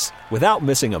 minutes without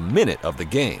missing a minute of the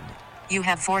game. You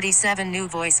have 47 new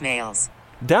voicemails.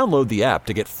 Download the app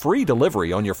to get free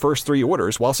delivery on your first 3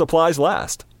 orders while supplies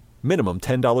last. Minimum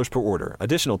 $10 per order.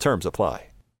 Additional terms apply.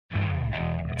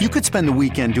 You could spend the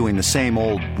weekend doing the same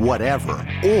old whatever,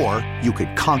 or you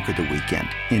could conquer the weekend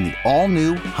in the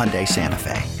all-new Hyundai Santa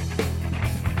Fe.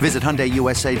 Visit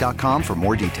HyundaiUSA.com for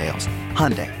more details.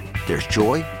 Hyundai. There's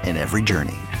joy in every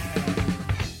journey.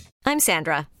 I'm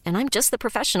Sandra, and I'm just the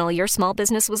professional your small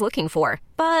business was looking for.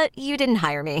 But you didn't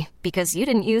hire me because you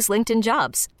didn't use LinkedIn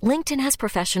Jobs. LinkedIn has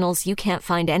professionals you can't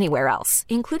find anywhere else,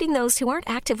 including those who aren't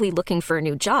actively looking for a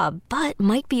new job, but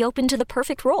might be open to the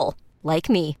perfect role, like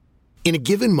me. In a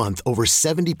given month, over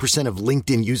 70% of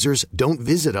LinkedIn users don't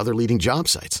visit other leading job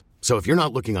sites. So if you're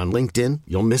not looking on LinkedIn,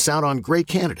 you'll miss out on great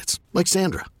candidates, like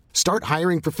Sandra. Start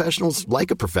hiring professionals like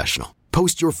a professional.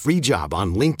 Post your free job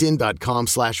on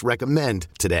linkedin.com/recommend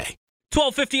today.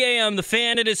 1250 AM, The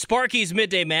Fan. It is Sparky's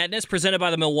Midday Madness, presented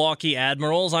by the Milwaukee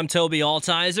Admirals. I'm Toby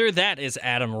Altizer. That is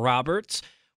Adam Roberts.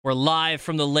 We're live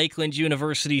from the Lakeland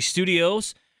University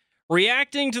studios.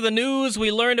 Reacting to the news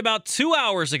we learned about 2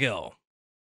 hours ago.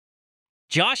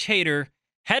 Josh Hader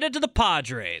headed to the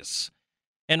Padres.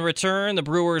 In return, the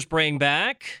Brewers bring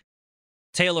back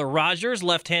Taylor Rogers,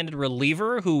 left-handed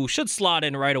reliever, who should slot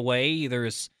in right away, either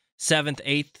as 7th,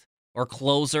 8th, or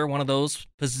closer, one of those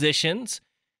positions.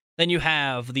 Then you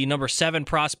have the number 7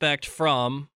 prospect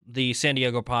from the San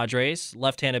Diego Padres,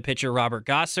 left-handed pitcher Robert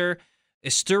Gasser,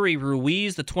 Esteury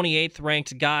Ruiz, the 28th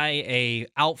ranked guy, a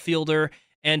outfielder,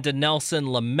 and Dinelson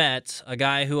Lamet, a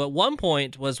guy who at one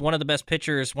point was one of the best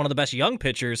pitchers, one of the best young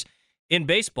pitchers in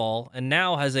baseball, and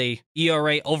now has a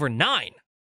ERA over 9.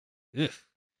 Ugh.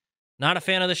 Not a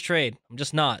fan of this trade. I'm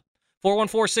just not.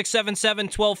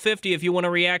 414-677-1250 if you want to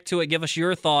react to it. Give us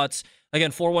your thoughts. Again,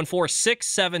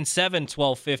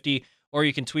 414-677-1250, or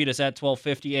you can tweet us at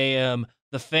 1250 AM.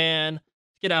 The Fan.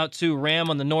 Get out to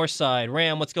Ram on the north side.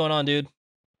 Ram, what's going on, dude?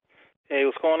 Hey,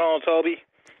 what's going on, Toby?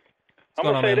 I'm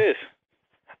going to say this.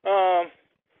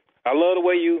 I love the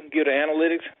way you give the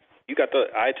analytics. You got the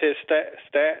eye test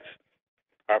stats.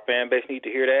 Our fan base need to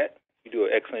hear that. You do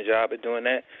an excellent job at doing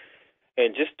that.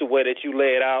 And just the way that you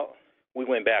lay it out, we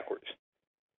went backwards.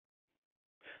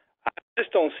 I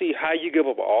just don't see how you give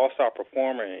up an all-star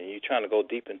performer and you're trying to go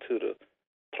deep into the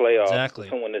playoffs with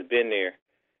someone that's been there.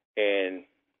 And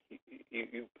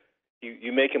you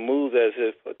making moves as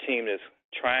if a team that's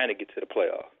trying to get to the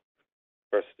playoffs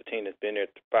versus the team that's been there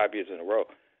 5 years in a row.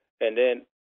 And then,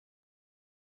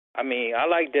 I mean, I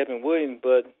like Devin Williams,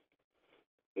 but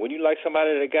when you like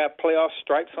somebody that got playoff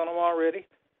stripes on them already,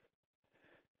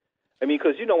 I mean,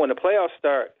 because, you know, when the playoffs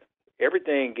start,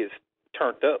 everything gets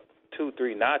turned up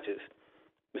 2-3 notches.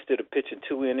 Instead of pitching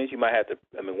 2 innings, you might have to,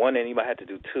 1 inning, you might have to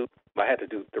do 2, might have to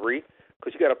do 3,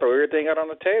 because you got to throw everything out on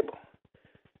the table.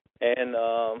 And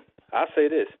I'll say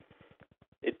this.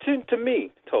 To me,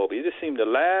 Toby, it just seemed the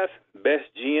last best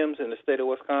GMs in the state of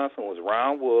Wisconsin was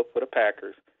Ron Wood for the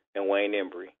Packers and Wayne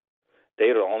Embry. They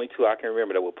are the only two I can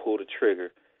remember that would pull the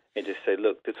trigger and just say,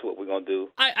 look, this is what we're going to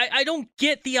do. I don't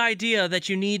get the idea that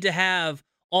you need to have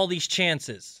all these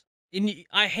chances. And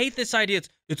I hate this idea.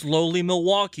 It's lowly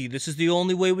Milwaukee. This is the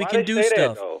only way we can do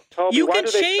stuff. Toby, you why can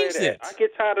do they change say that? it. I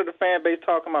get tired of the fan base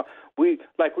talking about we're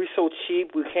so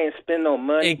cheap we can't spend no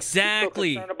money.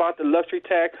 Exactly. We're so concerned about the luxury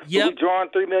tax. Yep. We're drawing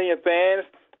 3 million fans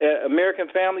at American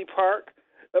Family Park.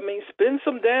 I mean, spend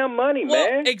some damn money,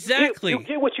 man. Exactly. You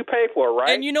get what you pay for, right?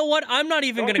 And you know what? I'm not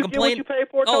even going to complain. Get what you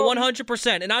pay for, oh, Toby?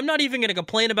 100%. And I'm not even going to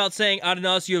complain about saying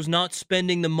Atanasios not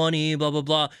spending the money, blah, blah,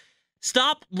 blah.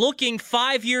 Stop looking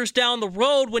 5 years down the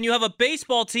road when you have a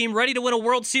baseball team ready to win a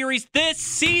World Series this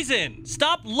season.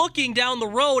 Stop looking down the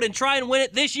road and try and win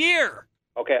it this year.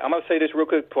 Okay, I'm going to say this real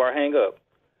quick before I hang up.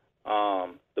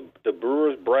 The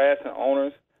Brewers, brass, and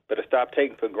owners better stop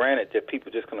taking for granted that people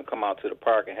just going to come out to the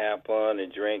park and have fun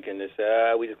and drink and just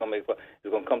say, we just going to make fun.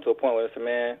 It's going to come to a point where they say,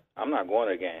 man, I'm not going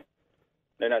to the game.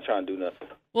 They're not trying to do nothing.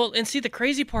 Well, and see, the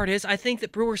crazy part is I think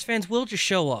that Brewers fans will just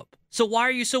show up. So why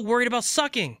are you so worried about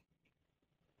sucking?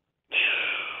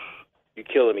 You're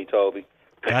killing me, Toby.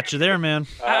 Got you there, man.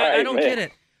 I don't get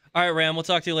it. All right, Ram, we'll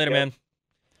talk to you later, man.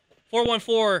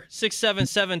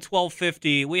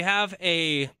 414-677-1250. We have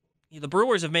the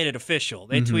Brewers have made it official.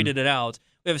 They tweeted it out.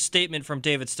 We have a statement from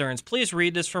David Stearns. Please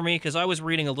read this for me because I was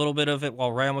reading a little bit of it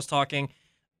while Ram was talking.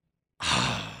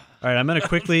 All right, I'm going to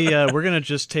quickly, we're going to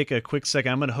just take a quick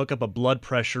second. I'm going to hook up a blood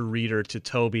pressure reader to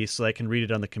Toby so I can read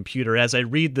it on the computer as I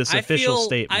read this official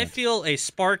statement. I feel a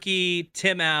Sparky,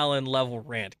 Tim Allen level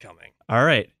rant coming. All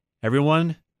right,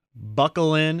 everyone,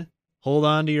 buckle in, hold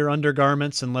on to your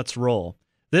undergarments, and let's roll.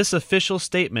 This official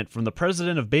statement from the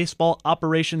president of baseball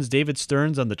operations, David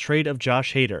Stearns, on the trade of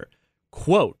Josh Hader.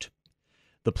 Quote,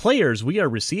 "The players we are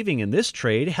receiving in this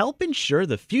trade help ensure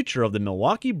the future of the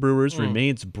Milwaukee Brewers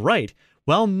remains bright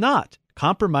while not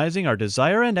compromising our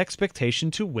desire and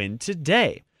expectation to win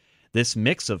today. This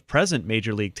mix of present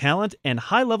Major League talent and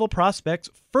high-level prospects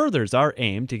furthers our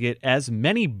aim to get as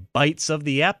many bites of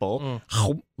the apple,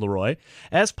 Leroy,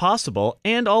 as possible,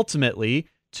 and ultimately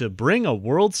to bring a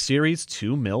World Series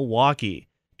to Milwaukee.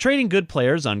 Trading good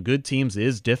players on good teams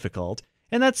is difficult,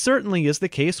 and that certainly is the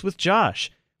case with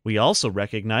Josh. We also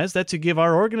recognize that to give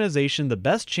our organization the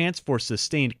best chance for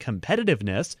sustained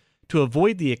competitiveness, to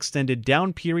avoid the extended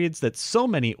down periods that so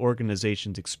many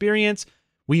organizations experience,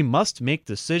 we must make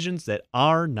decisions that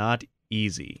are not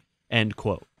easy." End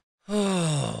quote.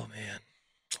 Oh, man.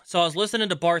 So I was listening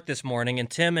to Bart this morning, and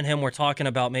Tim and him were talking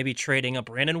about maybe trading up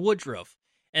Brandon Woodruff.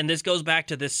 And this goes back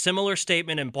to this similar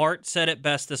statement, and Bart said it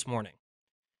best this morning.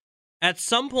 At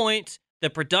some point, the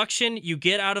production you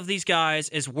get out of these guys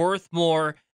is worth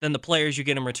more than the players you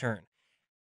get in return.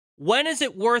 When is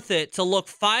it worth it to look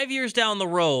 5 years down the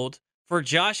road for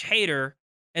Josh Hader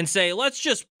and say, let's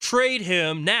just trade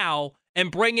him now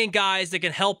and bring in guys that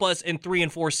can help us in 3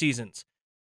 and 4 seasons.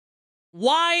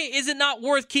 Why is it not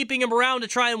worth keeping him around to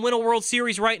try and win a World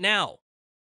Series right now?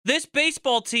 This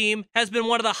baseball team has been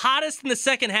one of the hottest in the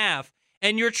second half,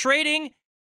 and you're trading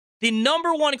the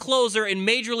number 1 closer in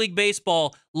Major League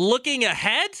Baseball looking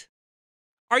ahead?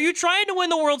 Are you trying to win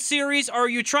the World Series, or are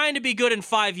you trying to be good in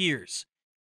 5 years?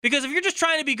 Because if you're just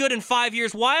trying to be good in 5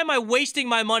 years, why am I wasting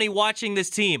my money watching this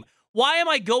team? Why am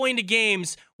I going to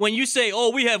games when you say,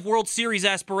 oh, we have World Series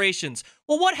aspirations?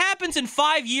 Well, what happens in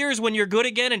 5 years when you're good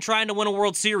again and trying to win a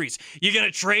World Series? You going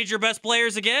to trade your best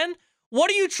players again?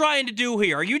 What are you trying to do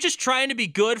here? Are you just trying to be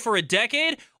good for a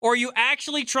decade, or are you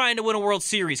actually trying to win a World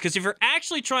Series? Because if you're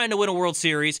actually trying to win a World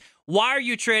Series, why are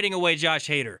you trading away Josh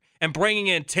Hader and bringing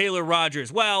in Taylor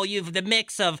Rogers? Well, you've the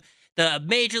mix of the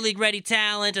Major League ready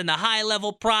talent and the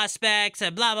high-level prospects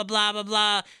and blah, blah, blah, blah,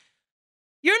 blah.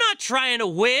 You're not trying to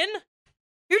win.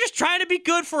 You're just trying to be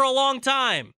good for a long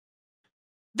time.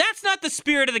 That's not the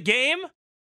spirit of the game.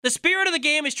 The spirit of the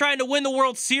game is trying to win the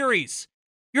World Series.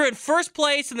 You're in first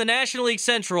place in the National League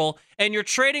Central, and you're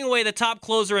trading away the top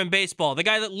closer in baseball, the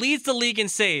guy that leads the league in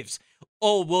saves.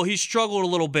 Oh, well, he struggled a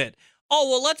little bit. Oh,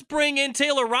 well, let's bring in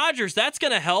Taylor Rogers. That's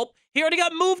going to help. He already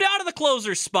got moved out of the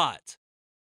closer's spot.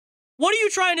 What are you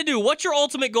trying to do? What's your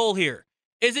ultimate goal here?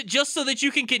 Is it just so that you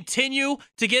can continue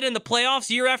to get in the playoffs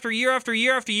year after year after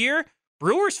year after year?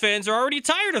 Brewers fans are already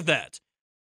tired of that.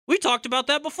 We talked about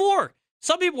that before.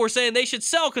 Some people were saying they should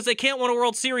sell because they can't win a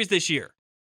World Series this year.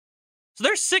 So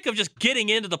they're sick of just getting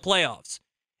into the playoffs.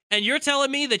 And you're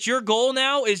telling me that your goal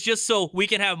now is just so we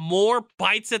can have more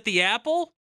bites at the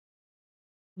apple?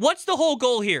 What's the whole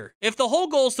goal here? If the whole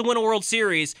goal is to win a World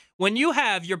Series, when you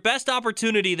have your best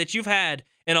opportunity that you've had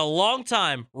in a long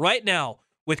time right now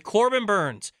with Corbin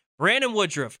Burnes, Brandon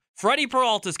Woodruff, Freddie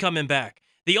Peralta's coming back,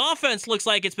 the offense looks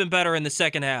like it's been better in the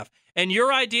second half. And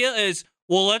your idea is,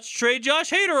 well, let's trade Josh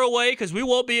Hader away because we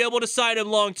won't be able to sign him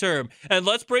long term. And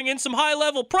let's bring in some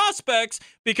high-level prospects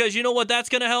because you know what that's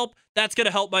going to help? That's going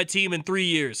to help my team in 3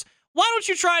 years. Why don't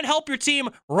you try and help your team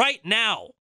right now?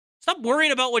 Stop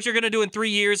worrying about what you're going to do in 3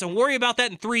 years and worry about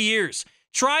that in 3 years.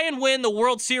 Try and win the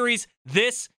World Series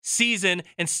this season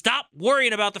and stop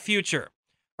worrying about the future.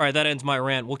 All right, that ends my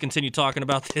rant. We'll continue talking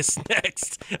about this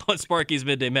next on Sparky's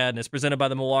Midday Madness, presented by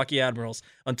the Milwaukee Admirals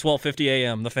on 1250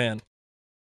 AM, The Fan.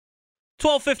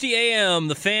 1250 AM,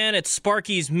 The Fan. It's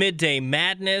Sparky's Midday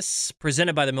Madness,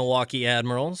 presented by the Milwaukee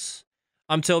Admirals.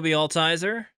 I'm Toby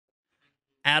Altizer.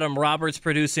 Adam Roberts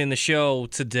producing the show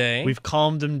today. We've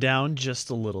calmed him down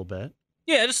just a little bit.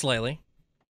 Yeah, just slightly.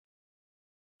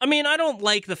 I mean, I don't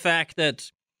like the fact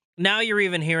that now you're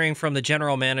even hearing from the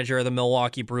general manager of the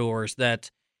Milwaukee Brewers that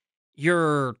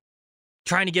you're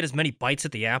trying to get as many bites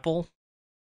at the apple.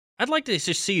 I'd like to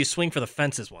just see you swing for the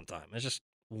fences one time. It's just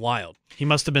wild. He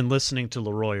must have been listening to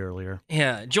Leroy earlier.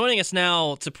 Yeah, joining us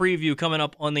now to preview coming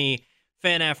up on the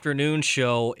Fan Afternoon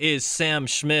show is Sam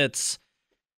Schmitz.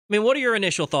 I mean, what are your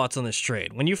initial thoughts on this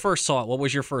trade? When you first saw it, what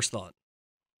was your first thought?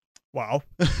 Wow.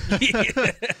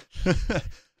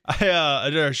 I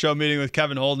did a show meeting with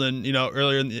Kevin Holden,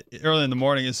 early in the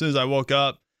morning as soon as I woke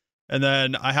up. And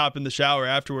then I hop in the shower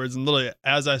afterwards, and literally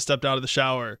as I stepped out of the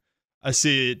shower, I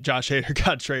see Josh Hader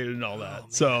got traded and all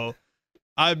that. So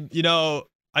I know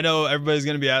everybody's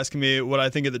going to be asking me what I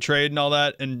think of the trade and all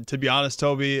that. And to be honest,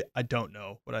 Toby, I don't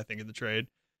know what I think of the trade.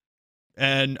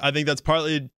 And I think that's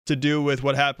partly to do with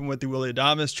what happened with the Willy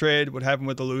Adames trade, what happened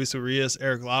with the Luis Urias,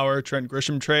 Eric Lauer, Trent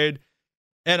Grisham trade.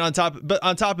 And on top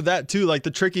of that too, like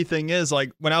the tricky thing is,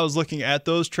 like when I was looking at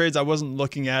those trades, I wasn't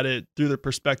looking at it through the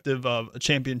perspective of a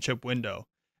championship window.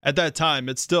 At that time,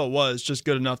 it still was just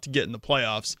good enough to get in the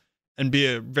playoffs and be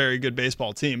a very good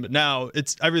baseball team. But now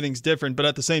everything's different. But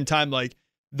at the same time, like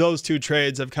those two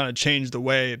trades have kind of changed the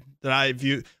way that I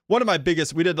view. One of my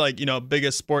biggest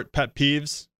sport pet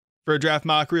peeves for a draft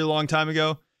mockery a long time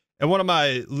ago. And one of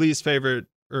my least favorite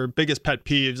or biggest pet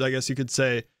peeves, I guess you could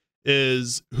say,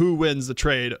 is who wins the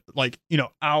trade,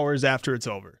 hours after it's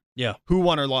over. Yeah. Who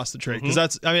won or lost the trade?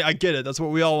 Because I get it. That's what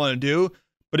we all want to do.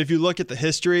 But if you look at the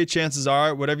history, chances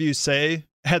are whatever you say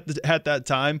at that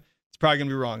time, it's probably going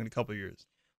to be wrong in a couple of years.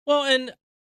 Well, and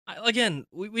again,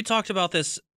 we talked about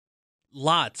this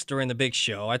lots during the big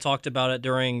show. I talked about it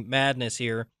during Madness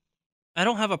here. I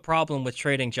don't have a problem with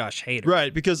trading Josh Hader.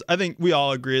 Right, because I think we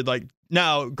all agreed. Like,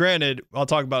 now, granted, I'll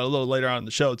talk about it a little later on in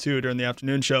the show, too, during the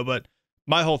afternoon show, but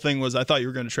my whole thing was I thought you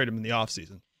were going to trade him in the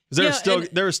offseason. Because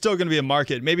there was still going to be a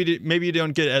market. Maybe you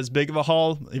don't get as big of a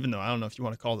haul, even though I don't know if you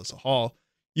want to call this a haul.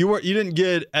 You didn't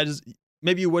get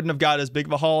maybe you wouldn't have got as big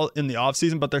of a haul in the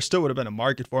offseason, but there still would have been a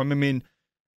market for him. I mean,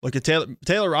 Look at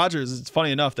Taylor Rogers. It's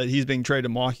funny enough that he's being traded to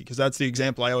Milwaukee because that's the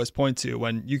example I always point to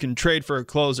when you can trade for a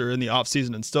closer in the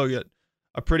offseason and still get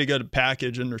a pretty good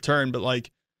package in return. But like,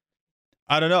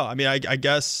 I don't know. I mean, I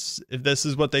guess if this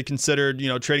is what they considered,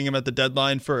 trading him at the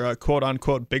deadline for a quote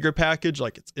unquote bigger package,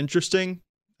 like it's interesting.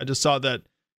 I just saw that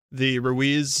the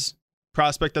Ruiz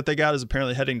prospect that they got is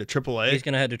apparently heading to AAA. He's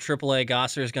going to head to AAA.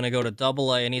 Gosser is going to go to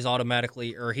AA, and he's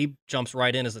automatically, or he jumps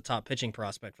right in as the top pitching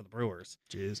prospect for the Brewers.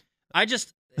 Jeez.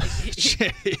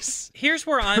 Jeez. Here's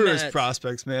where I'm Brewers at.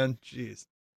 Prospects, man. Jeez.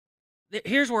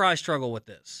 Here's where I struggle with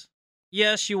this.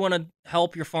 Yes, you want to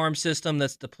help your farm system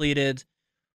that's depleted,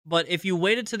 but if you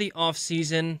waited to the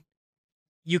offseason,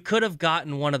 you could have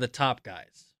gotten one of the top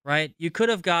guys, right? You could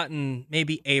have gotten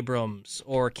maybe Abrams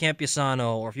or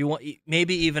Campusano, or if you want,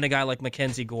 maybe even a guy like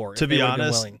Mackenzie Gore. To be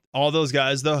honest, all those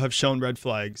guys though have shown red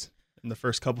flags in the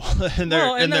first couple in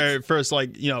their first I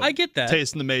get that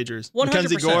taste in the majors.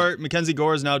 100%. Mackenzie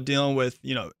Gore is now dealing with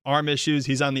arm issues.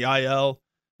 He's on the IL.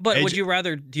 But would you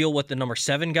rather deal with the number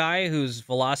 7 guy whose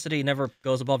velocity never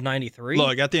goes above 93?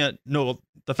 Look, at the end,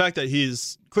 the fact that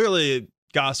he's clearly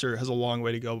Gosser has a long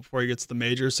way to go before he gets to the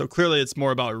majors. So clearly it's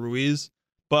more about Ruiz.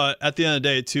 But at the end of the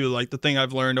day, too, like the thing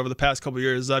I've learned over the past couple of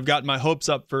years is I've gotten my hopes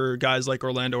up for guys like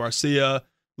Orlando Arcia,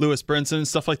 Lewis Brinson,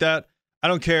 stuff like that. I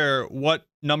don't care what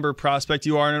number prospect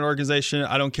you are in an organization.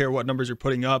 I don't care what numbers you're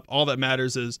putting up. All that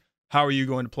matters is how are you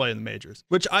going to play in the majors,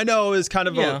 which I know is kind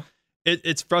of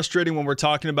it's frustrating when we're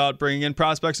talking about bringing in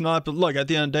prospects and all that. But look, at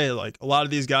the end of the day, like a lot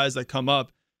of these guys that come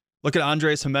up, look at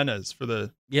Andres Jimenez for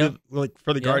the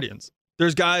Guardians.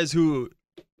 There's guys who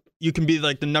you can be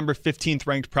like the number 15th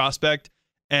ranked prospect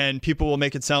and people will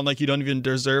make it sound like you don't even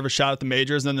deserve a shot at the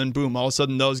majors. And then boom, all of a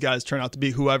sudden those guys turn out to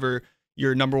be whoever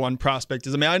your number one prospect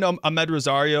is. I mean, I know Ahmed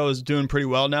Rosario is doing pretty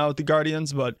well now with the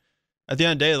Guardians, but at the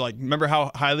end of the day, like, remember how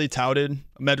highly touted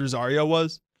Ahmed Rosario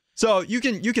was? So you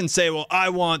can say, well, I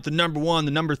want the number 1,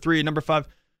 the number 3, number 5.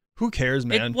 Who cares,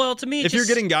 man? To me, if you're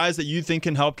getting guys that you think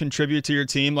can help contribute to your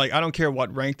team, like I don't care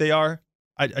what rank they are.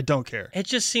 I don't care. It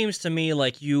just seems to me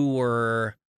like you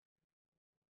were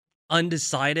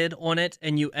undecided on it,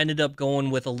 and you ended up going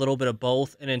with a little bit of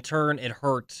both, and in turn, it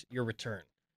hurt your return.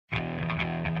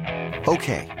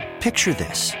 Okay, picture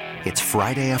this. It's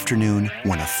Friday afternoon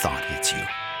when a thought hits you.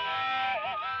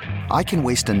 I can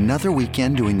waste another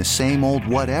weekend doing the same old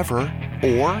whatever,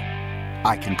 or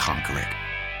I can conquer it.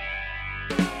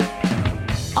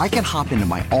 I can hop into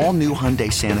my all-new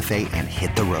Hyundai Santa Fe and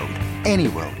hit the road. Any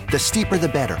road. The steeper, the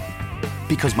better.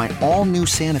 Because my all-new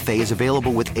Santa Fe is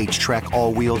available with H-Track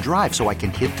all-wheel drive, so I can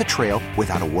hit the trail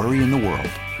without a worry in the world.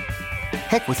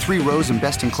 Heck, with 3 rows and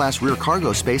best-in-class rear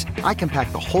cargo space, I can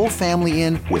pack the whole family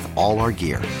in with all our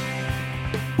gear.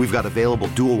 We've got available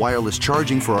dual wireless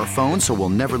charging for our phones, so we'll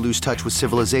never lose touch with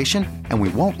civilization, and we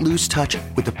won't lose touch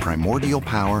with the primordial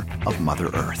power of Mother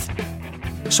Earth.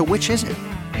 So which is it?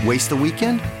 Waste the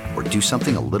weekend or do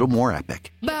something a little more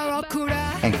epic?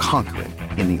 And conquer it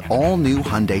in the all-new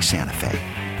Hyundai Santa Fe.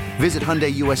 Visit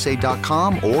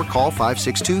HyundaiUSA.com or call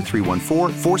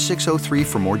 562-314-4603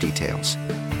 for more details.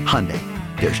 Hyundai,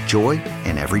 there's joy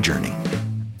in every journey.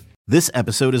 This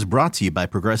episode is brought to you by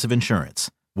Progressive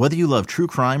Insurance. Whether you love true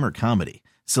crime or comedy,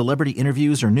 celebrity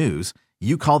interviews or news,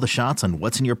 you call the shots on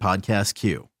what's in your podcast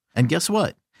queue. And guess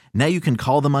what? Now you can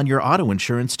call them on your auto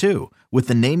insurance too with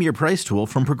the Name Your Price tool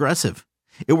from Progressive.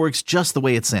 It works just the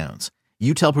way it sounds.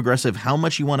 You tell Progressive how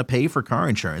much you want to pay for car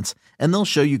insurance, and they'll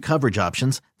show you coverage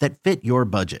options that fit your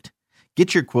budget.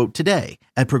 Get your quote today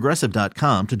at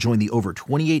Progressive.com to join the over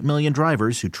 28 million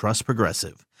drivers who trust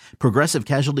Progressive. Progressive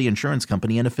Casualty Insurance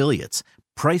Company and Affiliates.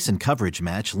 Price and coverage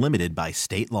match limited by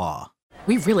state law.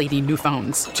 We really need new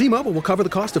phones. T-Mobile will cover the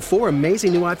cost of 4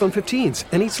 amazing new iPhone 15s,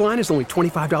 and each line is only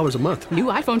 $25 a month. New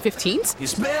iPhone 15s?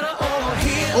 It's better over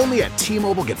here. Only at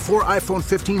T-Mobile, get 4 iPhone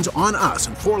 15s on us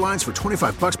and 4 lines for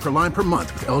 $25 per line per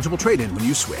month with eligible trade-in when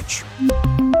you switch.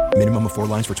 Minimum of 4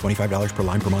 lines for $25 per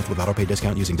line per month with autopay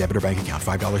discount using debit or bank account.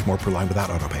 $5 more per line without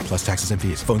autopay, plus taxes and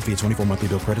fees. Phone fee at 24 monthly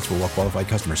bill credits for well-qualified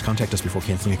customers. Contact us before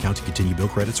canceling account to continue bill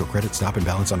credits or credit stop and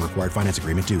balance on required finance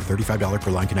agreement due. $35 per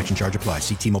line connection charge applies.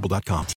 See T-Mobile.com.